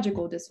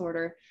neurological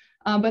disorder.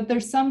 But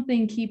there's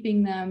something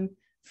keeping them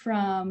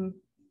from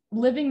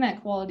living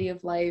that quality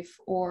of life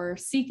or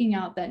seeking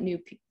out that new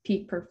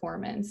peak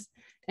performance.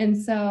 And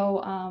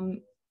so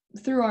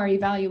through our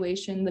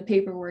evaluation, the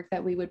paperwork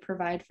that we would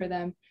provide for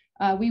them,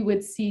 we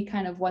would see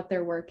kind of what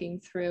they're working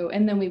through,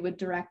 and then we would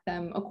direct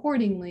them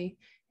accordingly.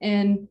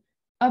 And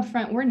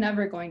upfront, we're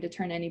never going to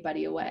turn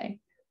anybody away.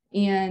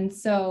 And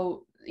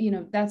so,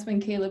 that's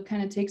when Caleb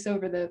kind of takes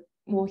over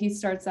he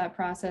starts that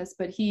process,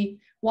 but he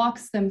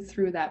walks them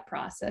through that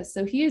process.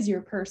 So he is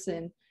your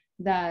person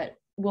that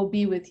will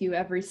be with you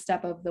every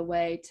step of the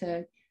way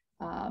to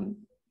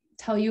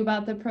tell you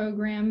about the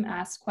program,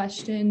 ask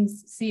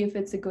questions, see if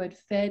it's a good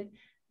fit.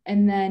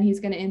 And then he's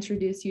going to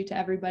introduce you to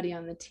everybody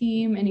on the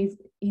team, and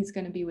he's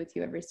going to be with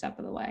you every step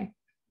of the way.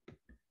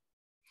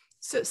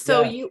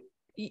 So yeah.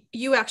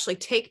 You actually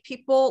take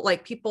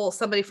people,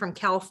 somebody from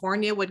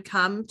California would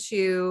come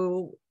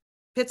to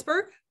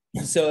Pittsburgh?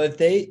 So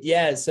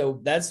so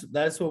that's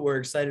what we're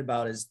excited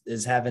about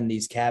is having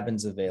these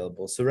cabins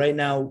available. So right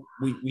now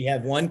we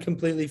have one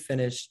completely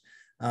finished,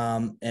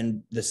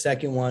 and the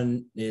second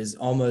one is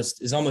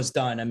almost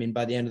done. I mean,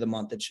 by the end of the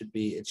month, it should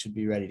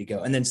be ready to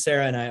go. And then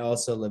Sarah and I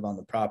also live on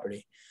the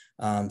property.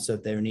 So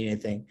if they need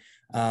anything,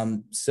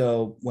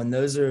 so when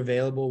those are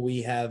available,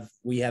 we have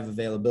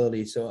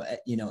availability. So,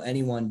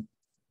 anyone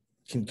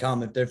can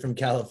come if they're from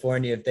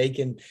California, if they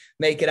can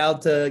make it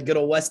out to good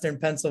old Western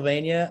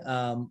Pennsylvania.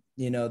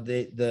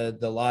 The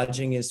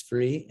lodging is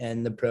free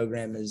and the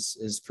program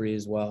is free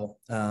as well.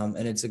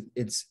 And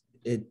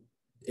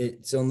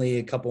it's only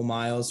a couple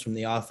miles from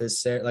the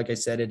office. Like I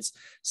said,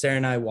 Sarah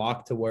and I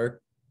walk to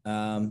work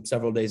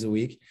several days a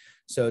week.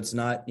 So it's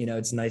not,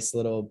 it's a nice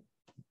little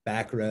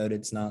back road.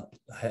 It's not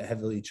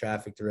heavily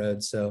trafficked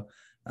road. So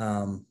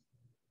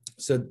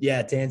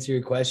yeah, to answer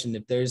your question,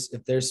 if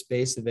there's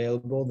space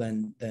available,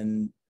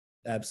 then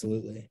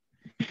absolutely.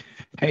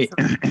 Hey,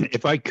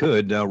 if I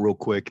could real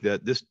quick,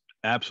 that this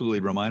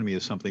absolutely reminded me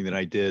of something that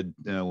I did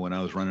when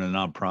I was running a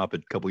nonprofit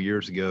a couple of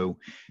years ago.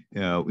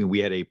 We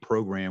had a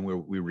program where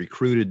we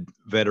recruited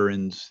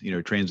veterans,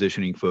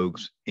 transitioning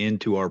folks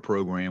into our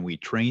program. We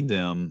trained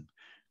them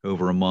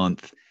over a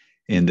month,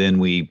 and then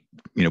we,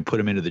 put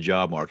them into the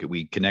job market.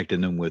 We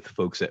connected them with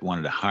folks that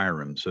wanted to hire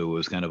them. So it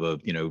was kind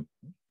of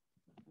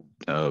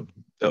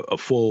a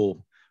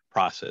full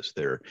process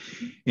there.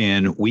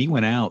 And we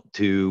went out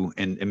to,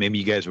 and maybe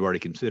you guys have already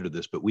considered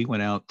this, but we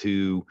went out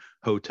to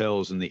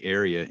hotels in the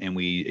area and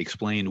we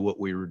explained what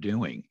we were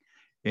doing.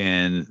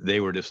 And they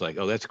were just like,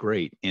 oh, that's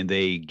great. And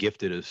they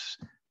gifted us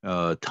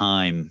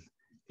time,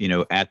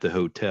 at the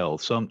hotel.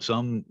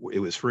 Some it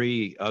was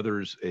free,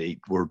 others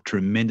were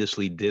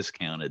tremendously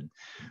discounted.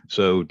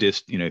 So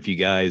just, if you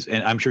guys,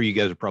 and I'm sure you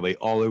guys are probably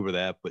all over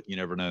that, but you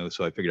never know.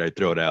 So I figured I'd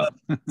throw it out.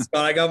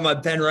 Scott, I got my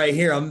pen right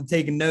here. I'm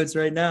taking notes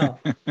right now.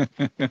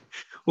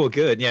 Well,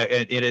 good. Yeah.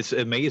 And it's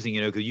amazing,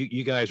 because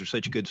you guys are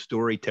such good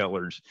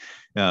storytellers,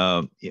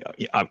 in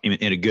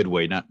a good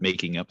way, not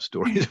making up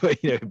stories, but,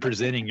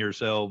 presenting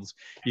yourselves.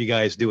 You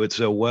guys do it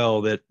so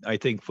well that I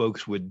think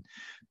folks would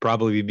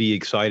probably be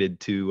excited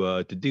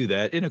to do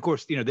that. And of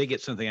course, they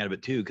get something out of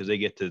it too, because they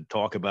get to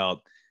talk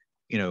about,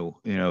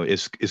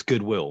 it's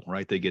goodwill,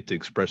 right? They get to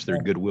express their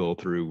goodwill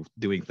through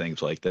doing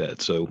things like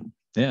that. So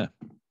yeah,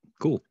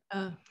 cool.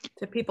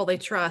 To people they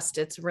trust,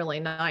 it's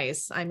really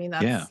nice. I mean,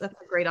 that's a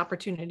great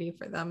opportunity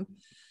for them.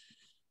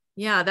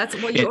 Yeah, that's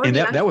what you. And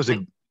that was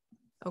a.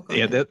 Okay.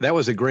 Yeah, that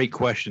was a great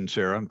question,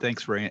 Sarah.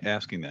 Thanks for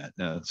asking that.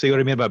 See what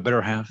I mean about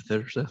better half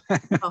there? So.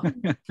 Oh.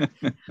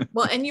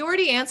 Well, and you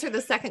already answered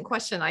the second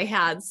question I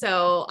had,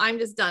 so I'm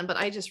just done, but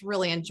I just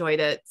really enjoyed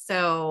it.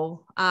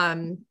 So,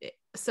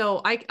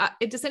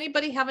 does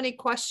anybody have any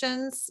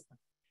questions?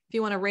 If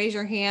you want to raise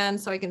your hand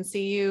so I can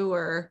see you,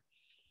 or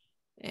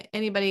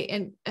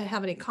anybody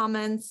have any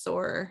comments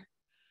or?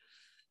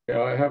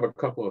 Yeah, I have a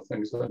couple of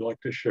things that I'd like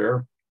to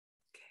share.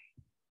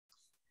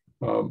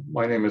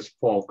 My name is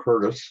Paul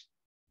Curtis,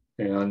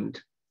 and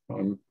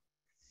I'm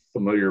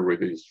familiar with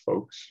these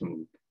folks,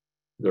 and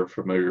they're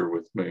familiar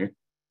with me.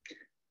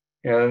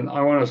 And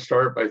I want to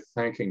start by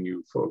thanking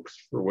you folks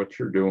for what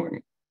you're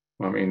doing.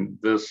 I mean,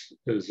 this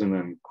is an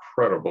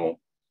incredible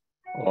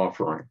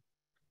offering.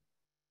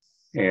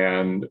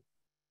 And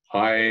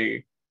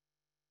I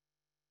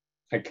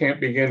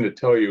can't begin to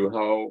tell you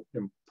how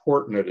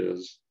important it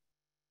is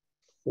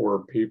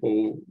for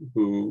people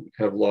who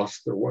have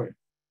lost their way.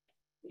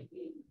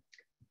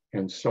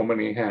 And so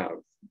many have.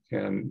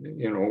 And,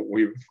 you know,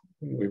 we've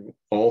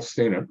all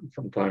seen it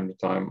from time to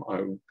time.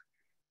 I'm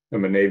a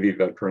Navy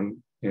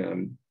veteran,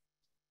 and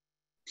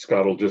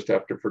Scott will just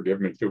have to forgive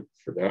me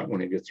for that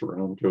when he gets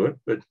around to it,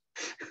 but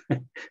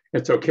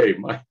it's okay.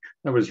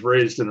 I was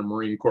raised in a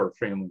Marine Corps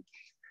family.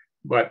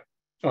 But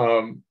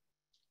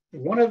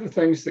one of the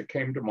things that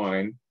came to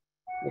mind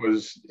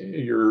was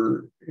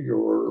your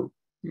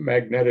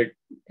magnetic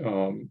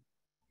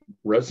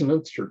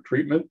resonance or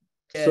treatment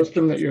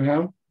system that you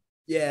have.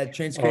 Yeah,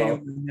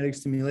 transcranial magnetic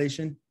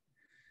stimulation.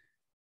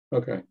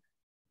 Okay.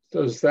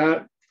 Does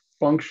that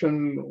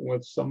function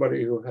with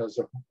somebody who has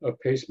a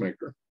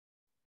pacemaker?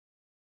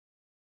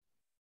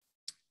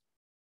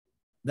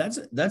 That's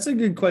a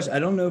good question. I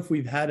don't know if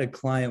we've had a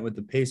client with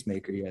a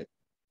pacemaker yet.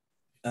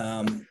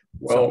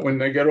 Well, when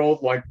they get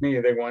old like me,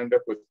 they wind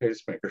up with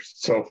pacemakers.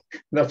 So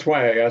that's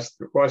why I asked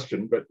the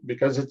question, but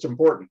because it's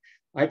important.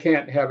 I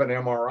can't have an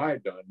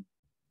MRI done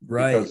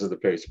because of the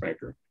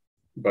pacemaker,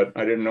 but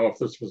I didn't know if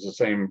this was the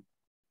same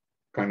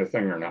kind of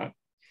thing or not. I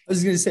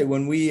was going to say,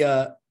 when we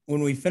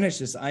finish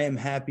this, I am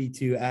happy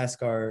to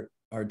ask our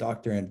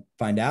doctor and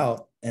find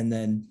out. And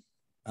then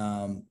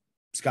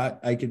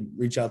Scott, I could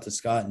reach out to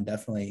Scott and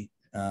definitely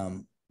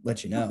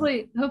let you know.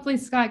 Hopefully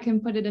Scott can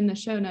put it in the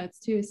show notes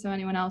too, so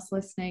anyone else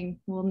listening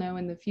will know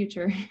in the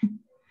future.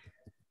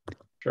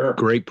 Sure.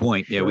 Great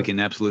point. Yeah, we can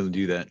absolutely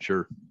do that.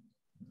 Sure.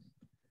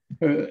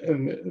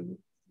 And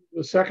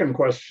the second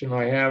question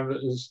I have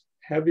is,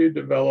 have you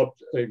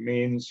developed a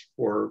means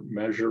for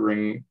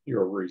measuring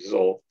your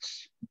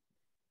results?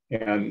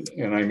 And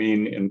I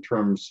mean in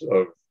terms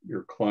of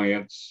your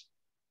clients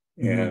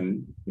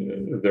and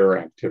their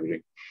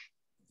activity.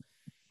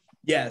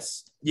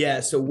 Yes.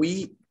 Yeah. So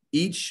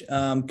each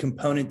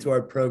component to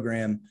our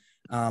program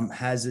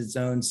has its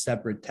own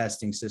separate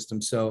testing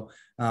system. So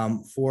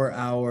for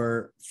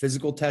our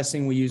physical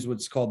testing, we use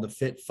what's called the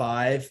Fit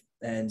 5.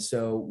 And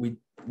so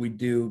we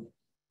do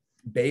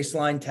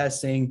baseline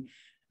testing,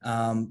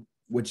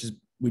 which is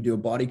we do a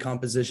body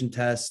composition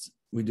test.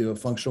 We do a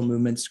functional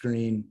movement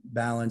screen,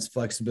 balance,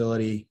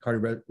 flexibility,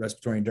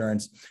 cardiorespiratory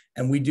endurance.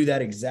 And we do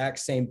that exact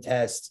same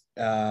test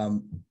at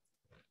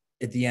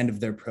the end of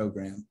their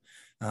program.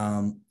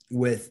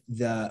 With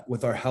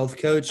our health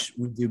coach,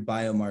 we do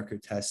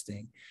biomarker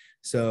testing.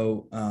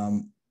 So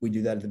we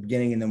do that at the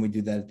beginning and then we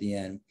do that at the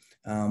end.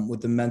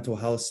 With the mental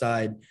health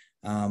side,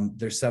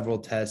 there's several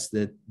tests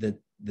that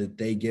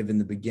they give in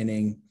the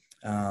beginning,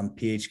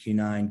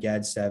 PHQ-9,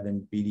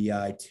 GAD-7,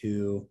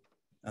 BDI-2,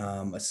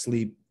 a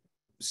sleep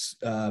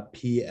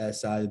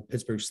PSI, the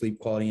Pittsburgh Sleep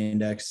Quality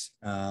Index.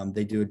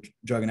 They do a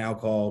drug and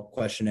alcohol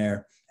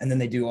questionnaire, and then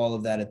they do all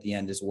of that at the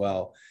end as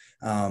well.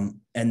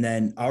 And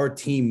then our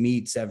team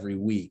meets every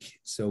week.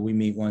 So we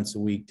meet once a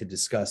week to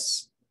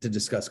discuss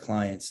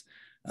clients.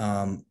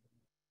 And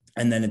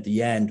then at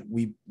the end,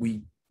 we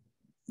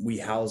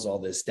house all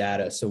this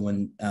data. So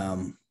when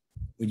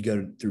we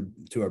go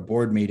to our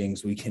board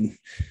meetings, we can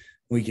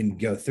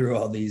go through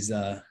all these,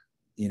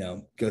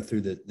 go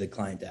through the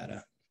client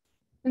data.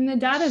 And the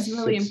data is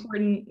really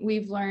important.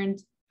 We've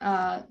learned,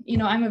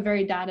 I'm a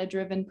very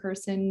data-driven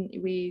person.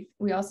 We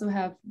also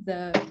have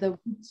the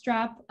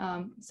bootstrap.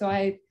 So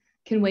I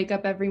can wake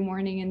up every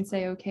morning and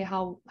say, okay,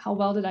 how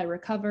well did I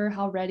recover?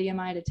 How ready am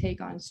I to take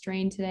on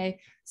strain today?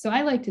 So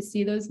I like to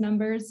see those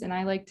numbers and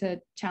I like to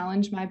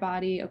challenge my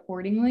body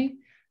accordingly.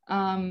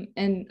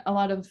 And a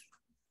lot of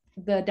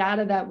the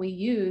data that we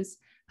use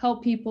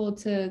help people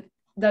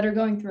that are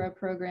going through our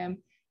program,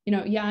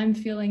 I'm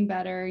feeling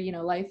better,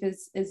 life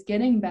is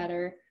getting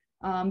better,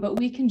 but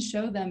we can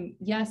show them,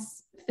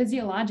 yes,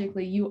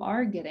 physiologically you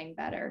are getting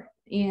better,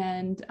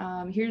 and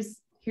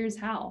here's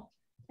how.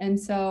 And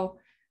so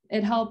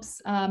it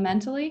helps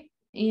mentally,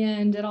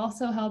 and it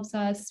also helps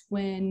us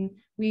when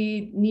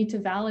we need to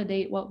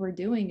validate what we're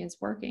doing is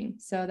working.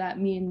 So that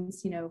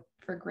means,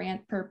 for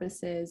grant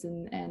purposes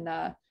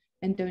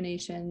and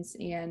donations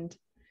and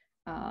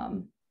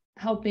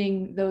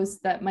helping those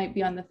that might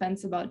be on the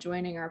fence about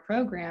joining our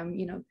program,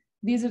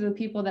 these are the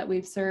people that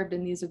we've served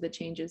and these are the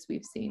changes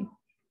we've seen.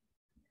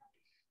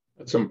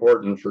 That's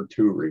important for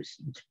two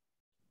reasons.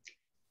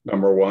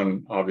 Number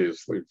one,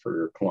 obviously, for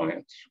your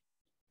clients,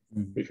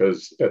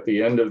 because at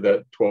the end of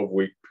that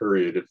 12-week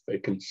period, if they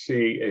can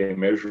see a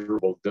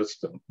measurable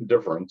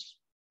difference,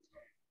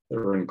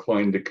 they're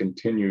inclined to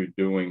continue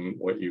doing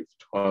what you've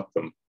taught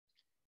them.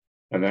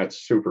 And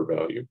that's super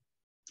value.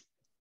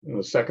 And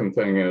the second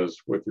thing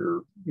is with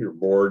your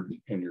board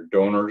and your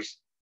donors,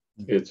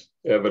 it's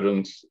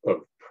evidence of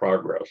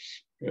progress.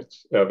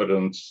 It's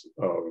evidence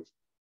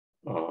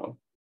of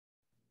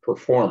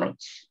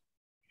performance.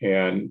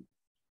 And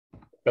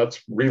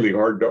that's really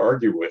hard to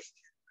argue with.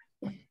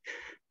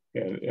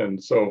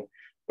 And so,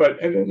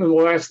 and then the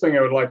last thing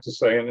I would like to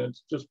say, and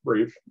it's just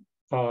brief,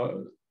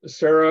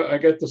 Sarah, I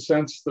get the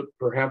sense that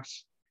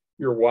perhaps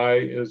your why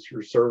is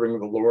you're serving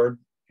the Lord,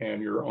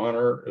 and your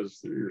honor is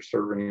that you're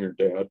serving your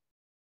dad.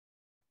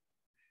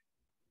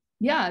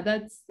 Yeah,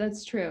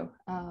 that's true.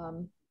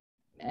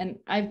 And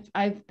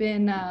I've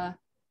been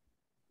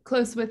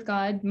close with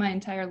God my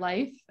entire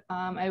life.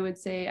 I would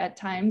say at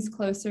times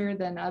closer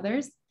than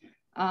others.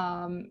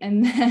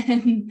 And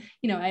then,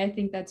 I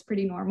think that's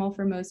pretty normal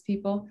for most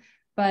people.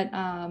 But,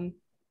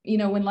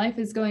 when life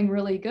is going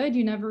really good,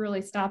 you never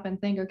really stop and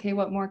think, okay,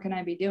 what more can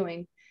I be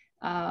doing?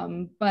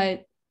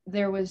 But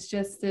there was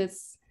just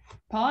this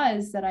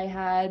pause that I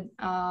had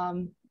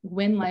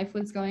when life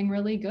was going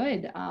really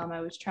good.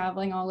 I was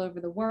traveling all over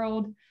the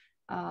world,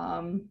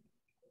 and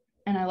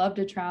I love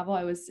to travel.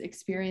 I was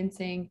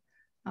experiencing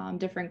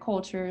different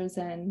cultures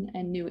and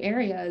new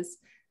areas.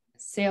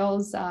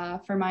 Sales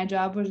for my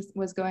job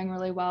was going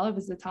really well. It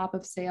was the top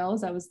of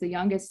sales. I was the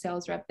youngest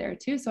sales rep there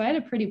too. So I had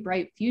a pretty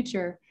bright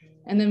future.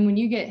 And then when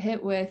you get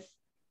hit with,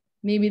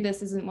 maybe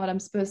this isn't what I'm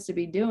supposed to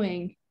be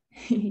doing,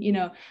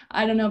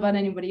 I don't know about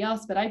anybody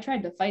else, but I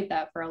tried to fight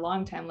that for a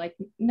long time. Like,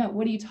 no,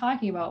 what are you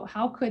talking about?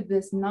 How could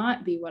this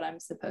not be what I'm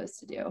supposed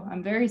to do?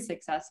 I'm very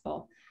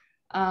successful.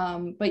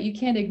 But you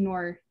can't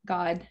ignore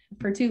God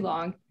for too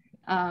long,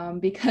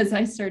 because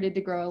I started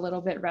to grow a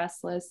little bit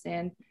restless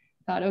and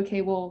thought,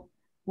 okay, well,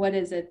 what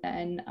is it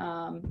then?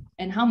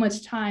 And how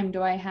much time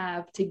do I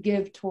have to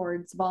give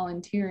towards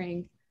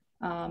volunteering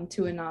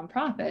to a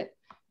nonprofit?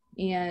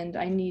 And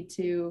I need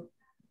to,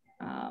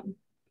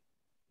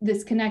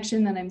 this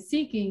connection that I'm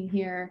seeking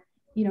here,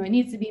 it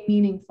needs to be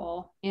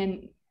meaningful.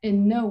 And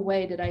in no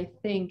way did I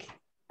think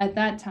at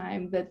that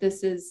time that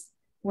this is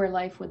where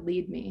life would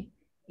lead me.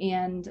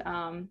 And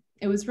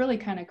it was really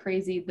kind of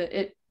crazy that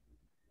it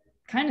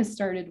kind of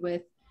started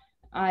with,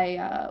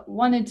 I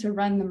wanted to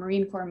run the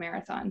Marine Corps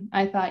Marathon.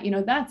 I thought,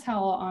 that's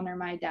how I'll honor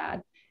my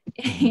dad.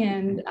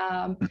 And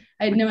I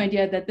had no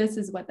idea that this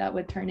is what that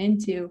would turn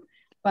into.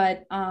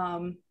 But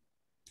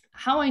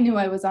how I knew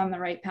I was on the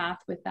right path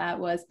with that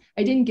was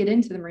I didn't get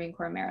into the Marine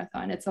Corps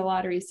Marathon. It's a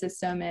lottery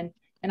system, and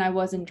I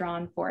wasn't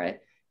drawn for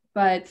it.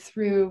 But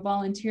through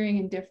volunteering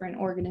in different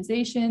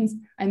organizations,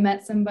 I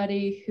met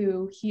somebody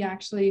who he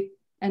actually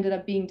ended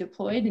up being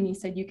deployed, and he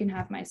said, you can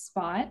have my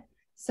spot.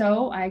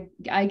 So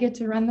I get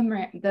to run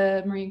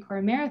the Marine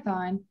Corps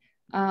Marathon,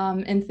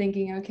 and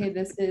thinking, okay,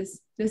 this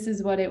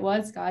is what it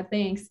was, God,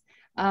 thanks.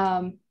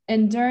 And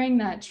during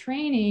that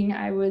training,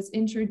 I was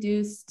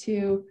introduced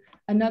to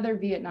another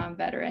Vietnam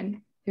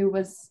veteran who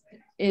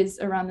is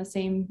around the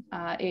same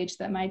age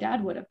that my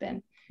dad would have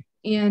been.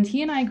 And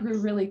he and I grew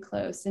really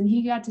close, and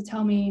he got to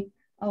tell me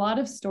a lot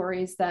of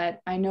stories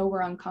that I know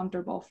were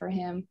uncomfortable for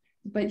him,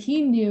 but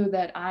he knew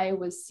that I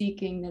was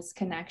seeking this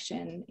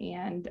connection,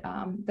 and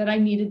that I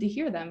needed to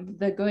hear them,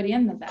 the good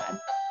and the bad.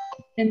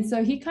 And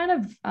so he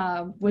kind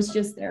of was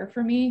just there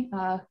for me,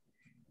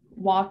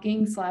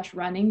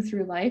 walking/running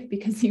through life,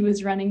 because he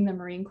was running the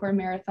Marine Corps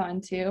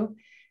Marathon too.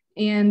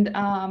 And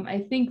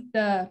I think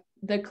the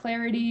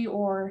clarity,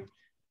 or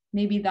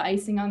maybe the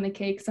icing on the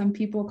cake, some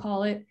people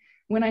call it,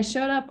 when I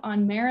showed up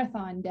on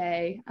marathon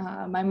day,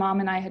 my mom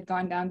and I had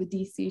gone down to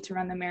DC to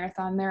run the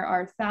marathon. There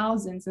are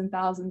thousands and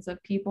thousands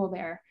of people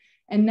there.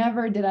 And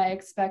never did I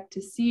expect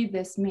to see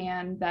this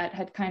man that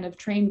had kind of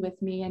trained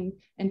with me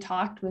and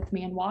talked with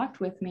me and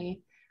walked with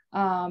me.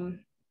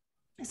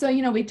 So,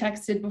 we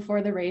texted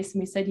before the race,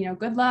 and we said,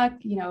 good luck,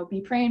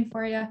 be praying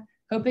for you.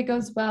 Hope it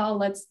goes well.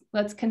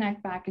 Let's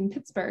connect back in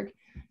Pittsburgh.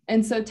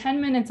 And so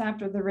 10 minutes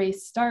after the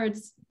race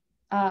starts,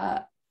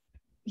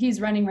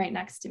 he's running right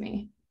next to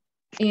me.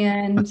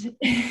 And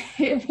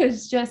it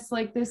was just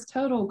like this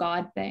total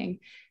God thing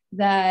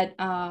that,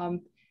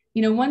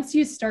 once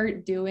you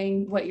start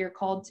doing what you're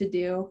called to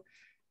do,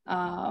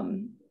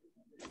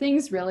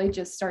 things really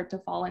just start to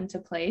fall into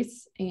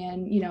place.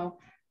 And,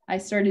 I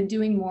started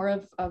doing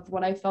more of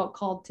what I felt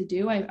called to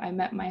do. I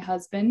met my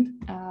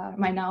husband,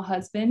 my now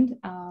husband.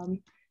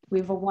 We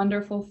have a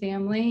wonderful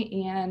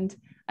family, and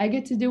I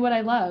get to do what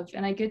I love,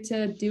 and I get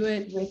to do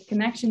it with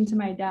connection to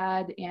my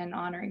dad and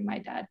honoring my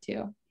dad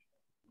too.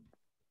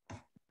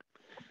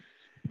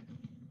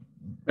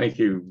 Thank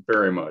you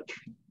very much.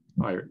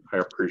 I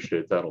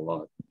appreciate that a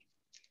lot.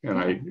 And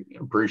I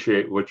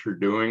appreciate what you're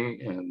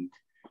doing. And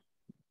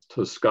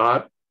to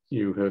Scott,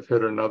 you have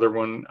hit another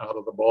one out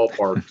of the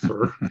ballpark,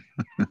 sir.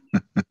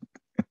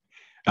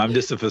 I'm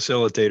just a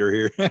facilitator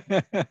here.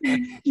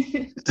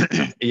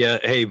 Yeah.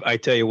 Hey, I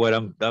tell you what,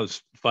 that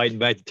was fighting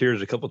back the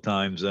tears a couple of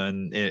times,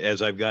 and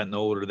as I've gotten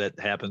older, that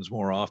happens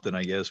more often,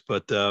 I guess.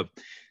 But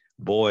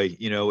boy,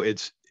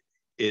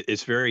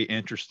 it's very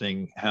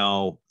interesting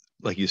how,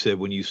 like you said,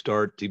 when you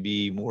start to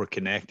be more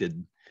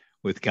connected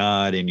with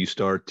God and you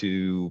start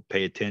to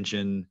pay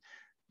attention,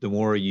 the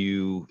more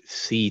you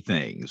see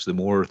things, the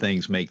more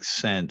things make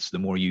sense, the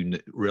more you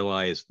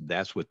realize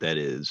that's what that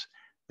is.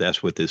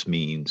 That's what this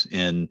means.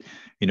 And,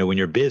 when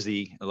you're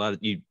busy, a lot of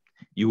you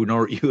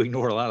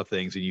ignore a lot of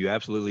things, and you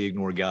absolutely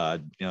ignore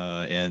God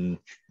and,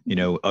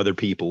 other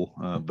people,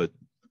 but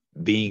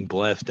being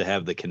blessed to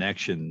have the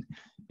connection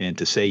and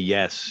to say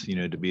yes,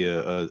 to be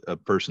a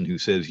person who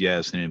says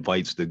yes and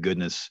invites the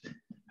goodness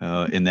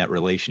in that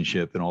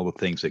relationship and all the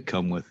things that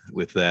come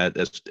with that.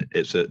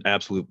 It's an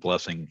absolute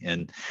blessing.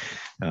 And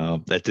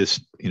that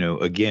just,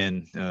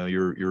 again,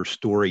 your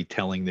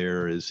storytelling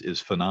there is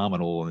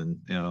phenomenal.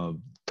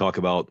 And talk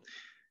about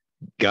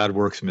God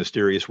works in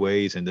mysterious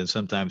ways, and then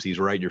sometimes he's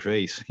right in your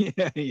face.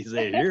 He's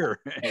here,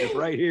 it's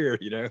right here,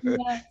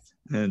 Yes.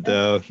 And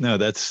no,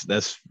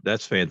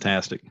 that's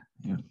fantastic.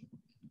 Yeah.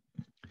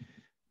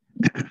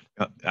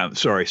 I'm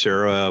sorry,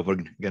 Sarah.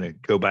 We're gonna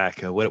go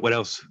back. What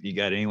else you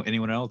got?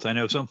 Anyone else? I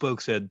know some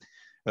folks said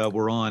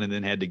were on and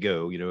then had to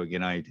go.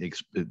 Again, I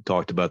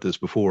talked about this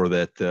before,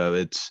 that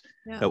it's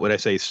when I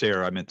say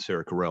Sarah, I meant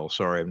Sarah Kolb.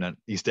 Sorry, I'm not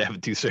used to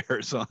having two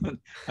Sarahs on.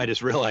 I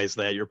just realized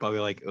that. You're probably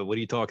like, what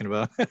are you talking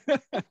about? I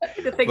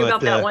need to think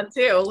about that one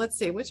too. Let's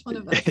see, which one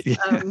of us?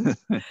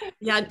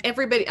 Yeah,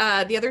 everybody.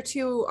 The other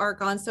two are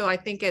gone, so I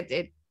think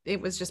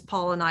it was just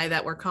Paul and I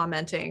that were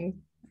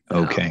commenting.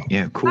 Okay.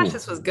 Yeah. Cool. Gosh,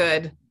 this was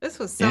good. This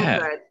was so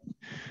good.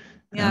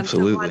 Yeah,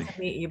 absolutely. I'm so glad to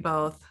meet you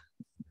both.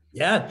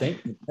 Yeah,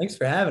 thanks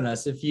for having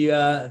us. If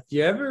you're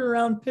ever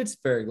around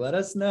Pittsburgh, let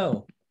us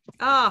know.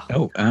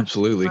 Oh,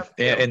 absolutely.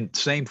 And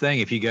same thing.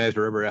 If you guys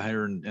are ever out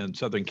here in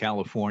Southern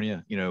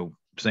California,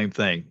 same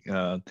thing.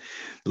 A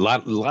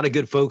lot of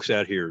good folks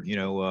out here.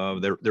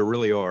 There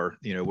really are.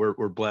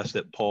 We're blessed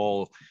that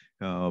Paul.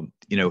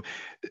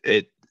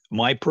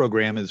 My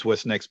program is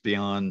What's Next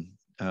Beyond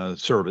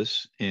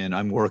Service, and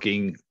I'm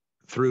working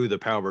through the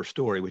Power of Our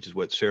Story, which is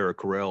what Sarah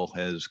Kolb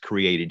has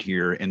created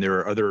here. And there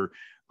are other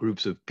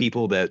groups of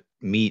people that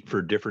meet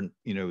for different,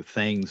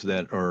 things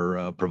that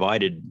are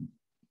provided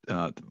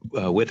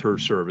with her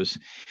service.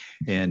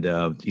 And,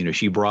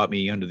 she brought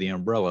me under the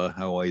umbrella.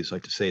 I always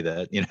like to say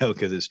that,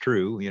 because it's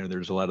true.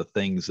 There's a lot of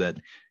things that,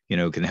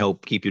 can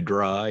help keep you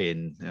dry.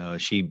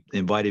 And she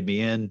invited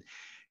me in.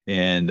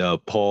 And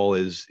Paul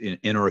is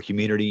in our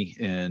community,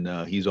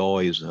 and he's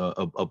always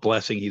a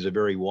blessing. He's a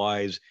very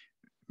wise,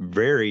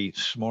 very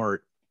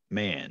smart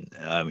man.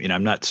 And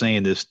I'm not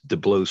saying this to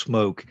blow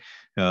smoke.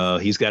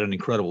 He's got an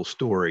incredible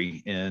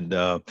story, and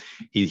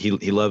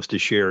he loves to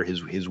share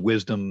his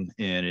wisdom,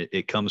 and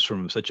it comes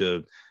from such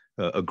a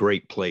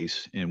great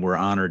place. And we're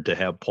honored to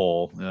have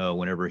Paul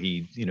whenever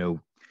he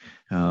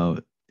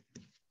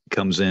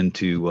comes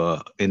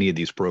into any of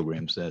these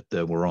programs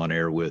that we're on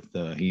air with.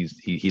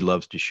 He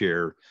loves to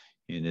share,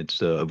 and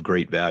it's of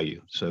great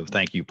value. So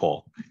thank you,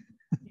 Paul.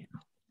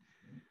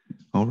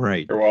 All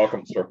right. You're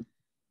welcome, sir.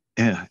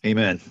 Yeah.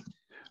 Amen.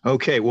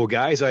 Okay. Well,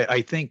 guys,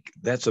 I think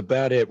that's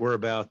about it. We're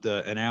about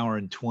an hour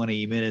and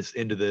 20 minutes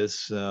into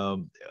this.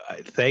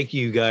 Thank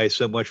you guys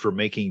so much for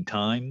making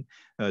time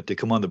to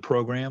come on the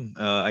program.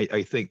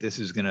 I think this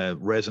is going to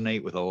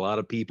resonate with a lot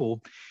of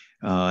people.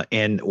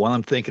 And while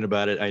I'm thinking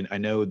about it, I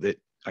know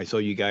that I saw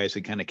you guys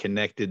had kind of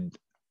connected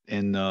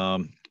in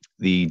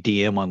the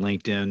DM on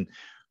LinkedIn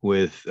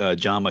with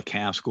John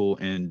McCaskill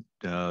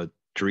and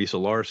Teresa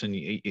Larson.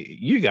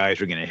 You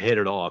guys are going to hit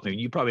it off. I mean,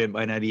 you probably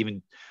might not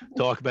even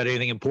talk about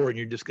anything important.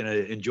 You're just going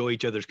to enjoy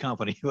each other's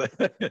company.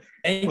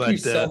 Thank you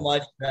so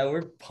much.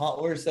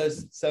 We're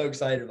so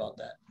excited about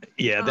that.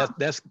 Yeah,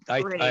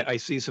 I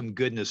see some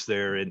goodness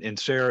there, and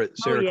Sarah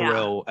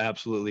Kolb,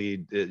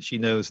 absolutely, she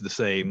knows the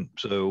same.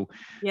 So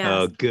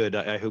good.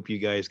 I hope you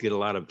guys get a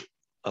lot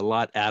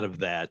out of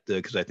that,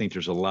 because I think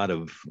there's a lot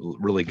of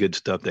really good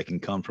stuff that can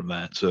come from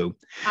that. So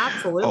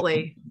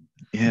absolutely.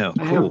 Yeah,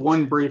 I have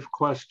one brief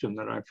question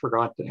that I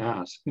forgot to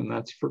ask, and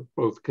that's for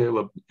both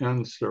Caleb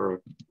and Sarah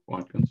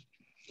Watkins.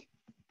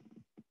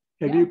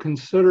 Have you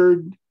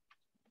considered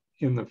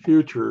in the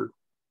future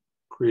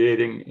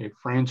creating a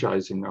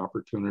franchising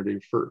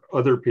opportunity for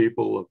other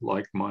people of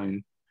like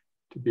mind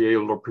to be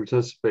able to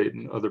participate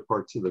in other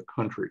parts of the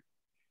country?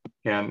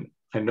 And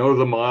I know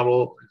the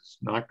model is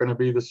not going to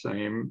be the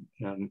same,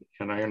 and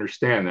I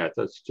understand that.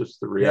 That's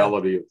just the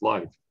reality of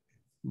life.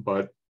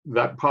 But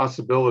that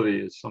possibility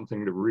is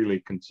something to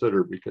really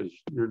consider, because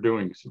you're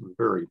doing some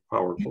very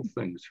powerful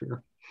things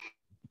here.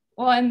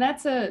 Well, and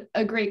that's a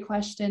great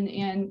question.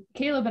 And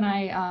Caleb and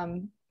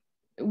I,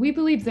 we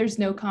believe there's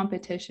no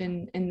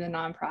competition in the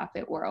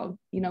nonprofit world.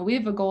 We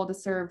have a goal to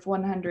serve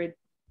 100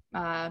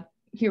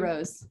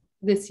 heroes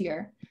this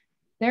year.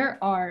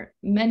 There are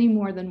many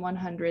more than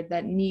 100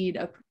 that need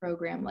a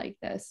program like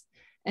this.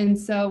 And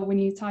so when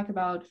you talk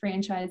about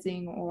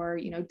franchising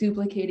or,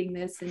 duplicating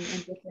this in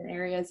different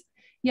areas,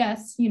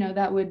 yes,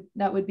 that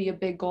would be a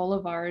big goal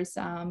of ours,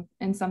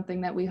 and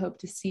something that we hope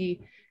to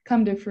see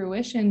come to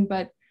fruition.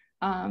 But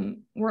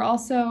We're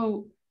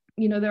also,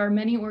 there are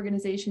many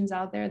organizations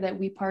out there that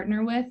we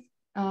partner with,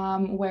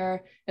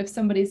 where if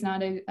somebody's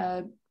not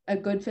a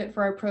good fit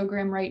for our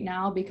program right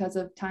now because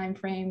of time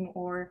frame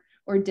or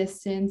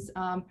distance,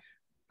 I'm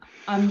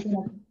going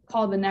to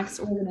call the next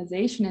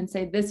organization and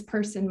say, this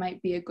person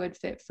might be a good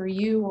fit for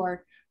you,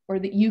 or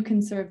that you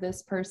can serve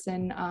this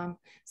person.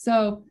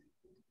 So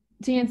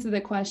to answer the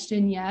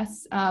question,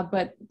 yes,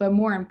 but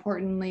more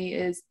importantly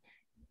is,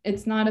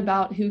 it's not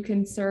about who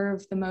can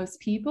serve the most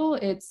people.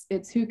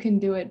 It's who can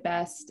do it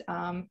best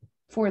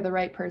for the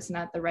right person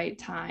at the right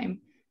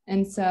time.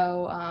 And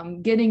so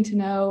getting to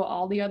know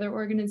all the other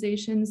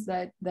organizations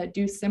that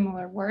do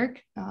similar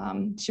work,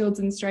 Shields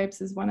and Stripes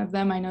is one of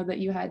them. I know that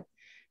you had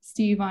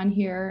Steve on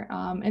here,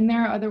 and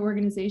there are other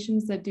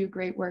organizations that do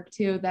great work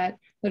too, that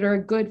are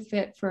a good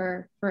fit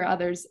for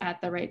others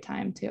at the right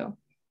time too.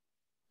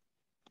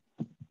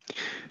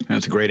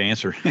 That's a great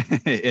answer.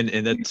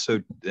 and that's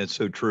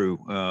so true.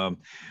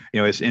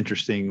 It's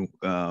interesting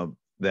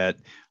that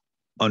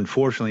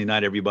unfortunately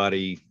not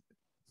everybody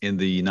in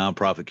the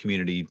nonprofit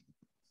community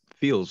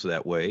feels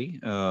that way.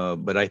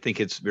 But I think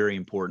it's very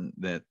important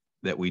that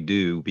we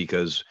do,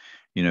 because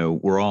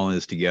we're all in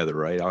this together,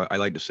 right? I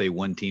like to say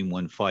one team,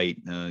 one fight.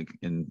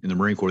 In the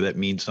Marine Corps, that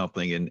means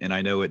something, and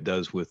I know it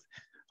does with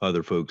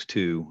other folks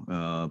too.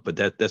 But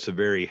that's a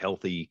very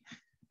healthy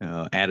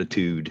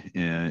attitude,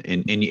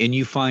 and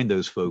you find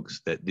those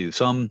folks that do.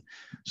 Some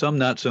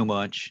not so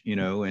much,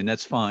 and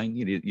that's fine.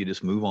 You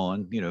just move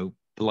on,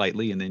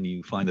 politely, and then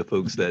you find the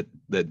folks that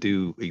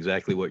do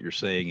exactly what you're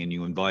saying, and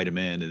you invite them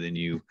in, and then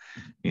you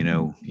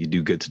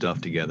do good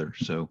stuff together.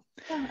 So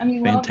yeah, I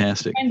mean,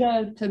 fantastic. We're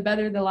trying to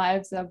better the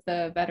lives of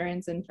the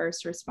veterans and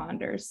first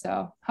responders.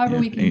 So however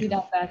we can do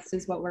that best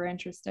is what we're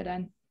interested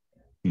in.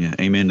 Yeah,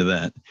 amen to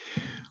that.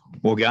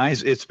 Well,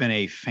 guys, it's been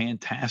a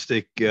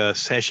fantastic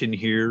session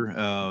here.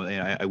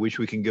 And I wish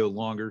we can go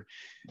longer,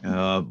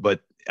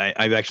 but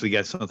I've actually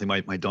got something.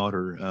 My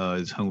daughter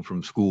is home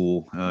from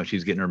school.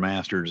 She's getting her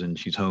master's and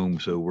she's home.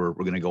 So we're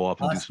going to go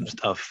off and do some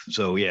stuff.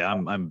 So yeah,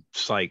 I'm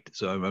psyched.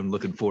 So I'm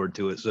looking forward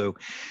to it. So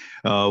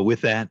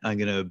with that, I'm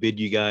going to bid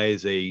you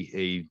guys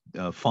a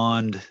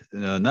fond,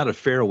 not a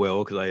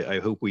farewell, because I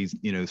hope we,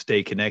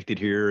 stay connected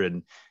here,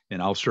 and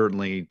I'll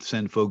certainly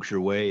send folks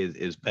your way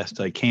as best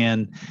I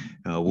can.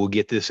 We'll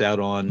get this out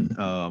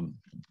on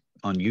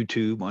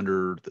YouTube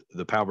under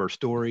the Power of Our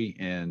Story,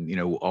 and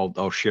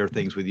I'll share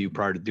things with you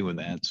prior to doing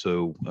that.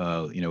 So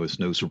it's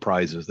no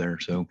surprises there.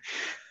 So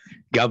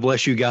God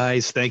bless you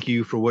guys. Thank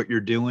you for what you're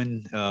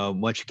doing.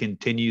 Much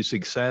continued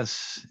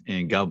success,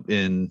 and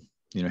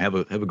have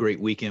a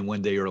great weekend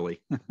one day early.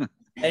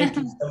 Thank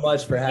you so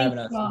much for having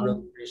us. I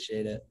really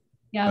appreciate it.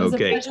 Yeah, it was a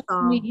pleasure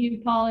to meet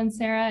you, Paul and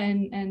Sarah,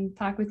 and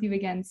talk with you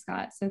again,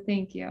 Scott. So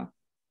thank you.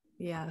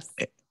 Yes.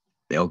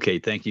 Okay.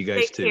 Thank you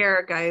guys too. Take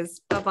care,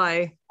 guys.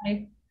 Bye-bye.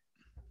 Bye.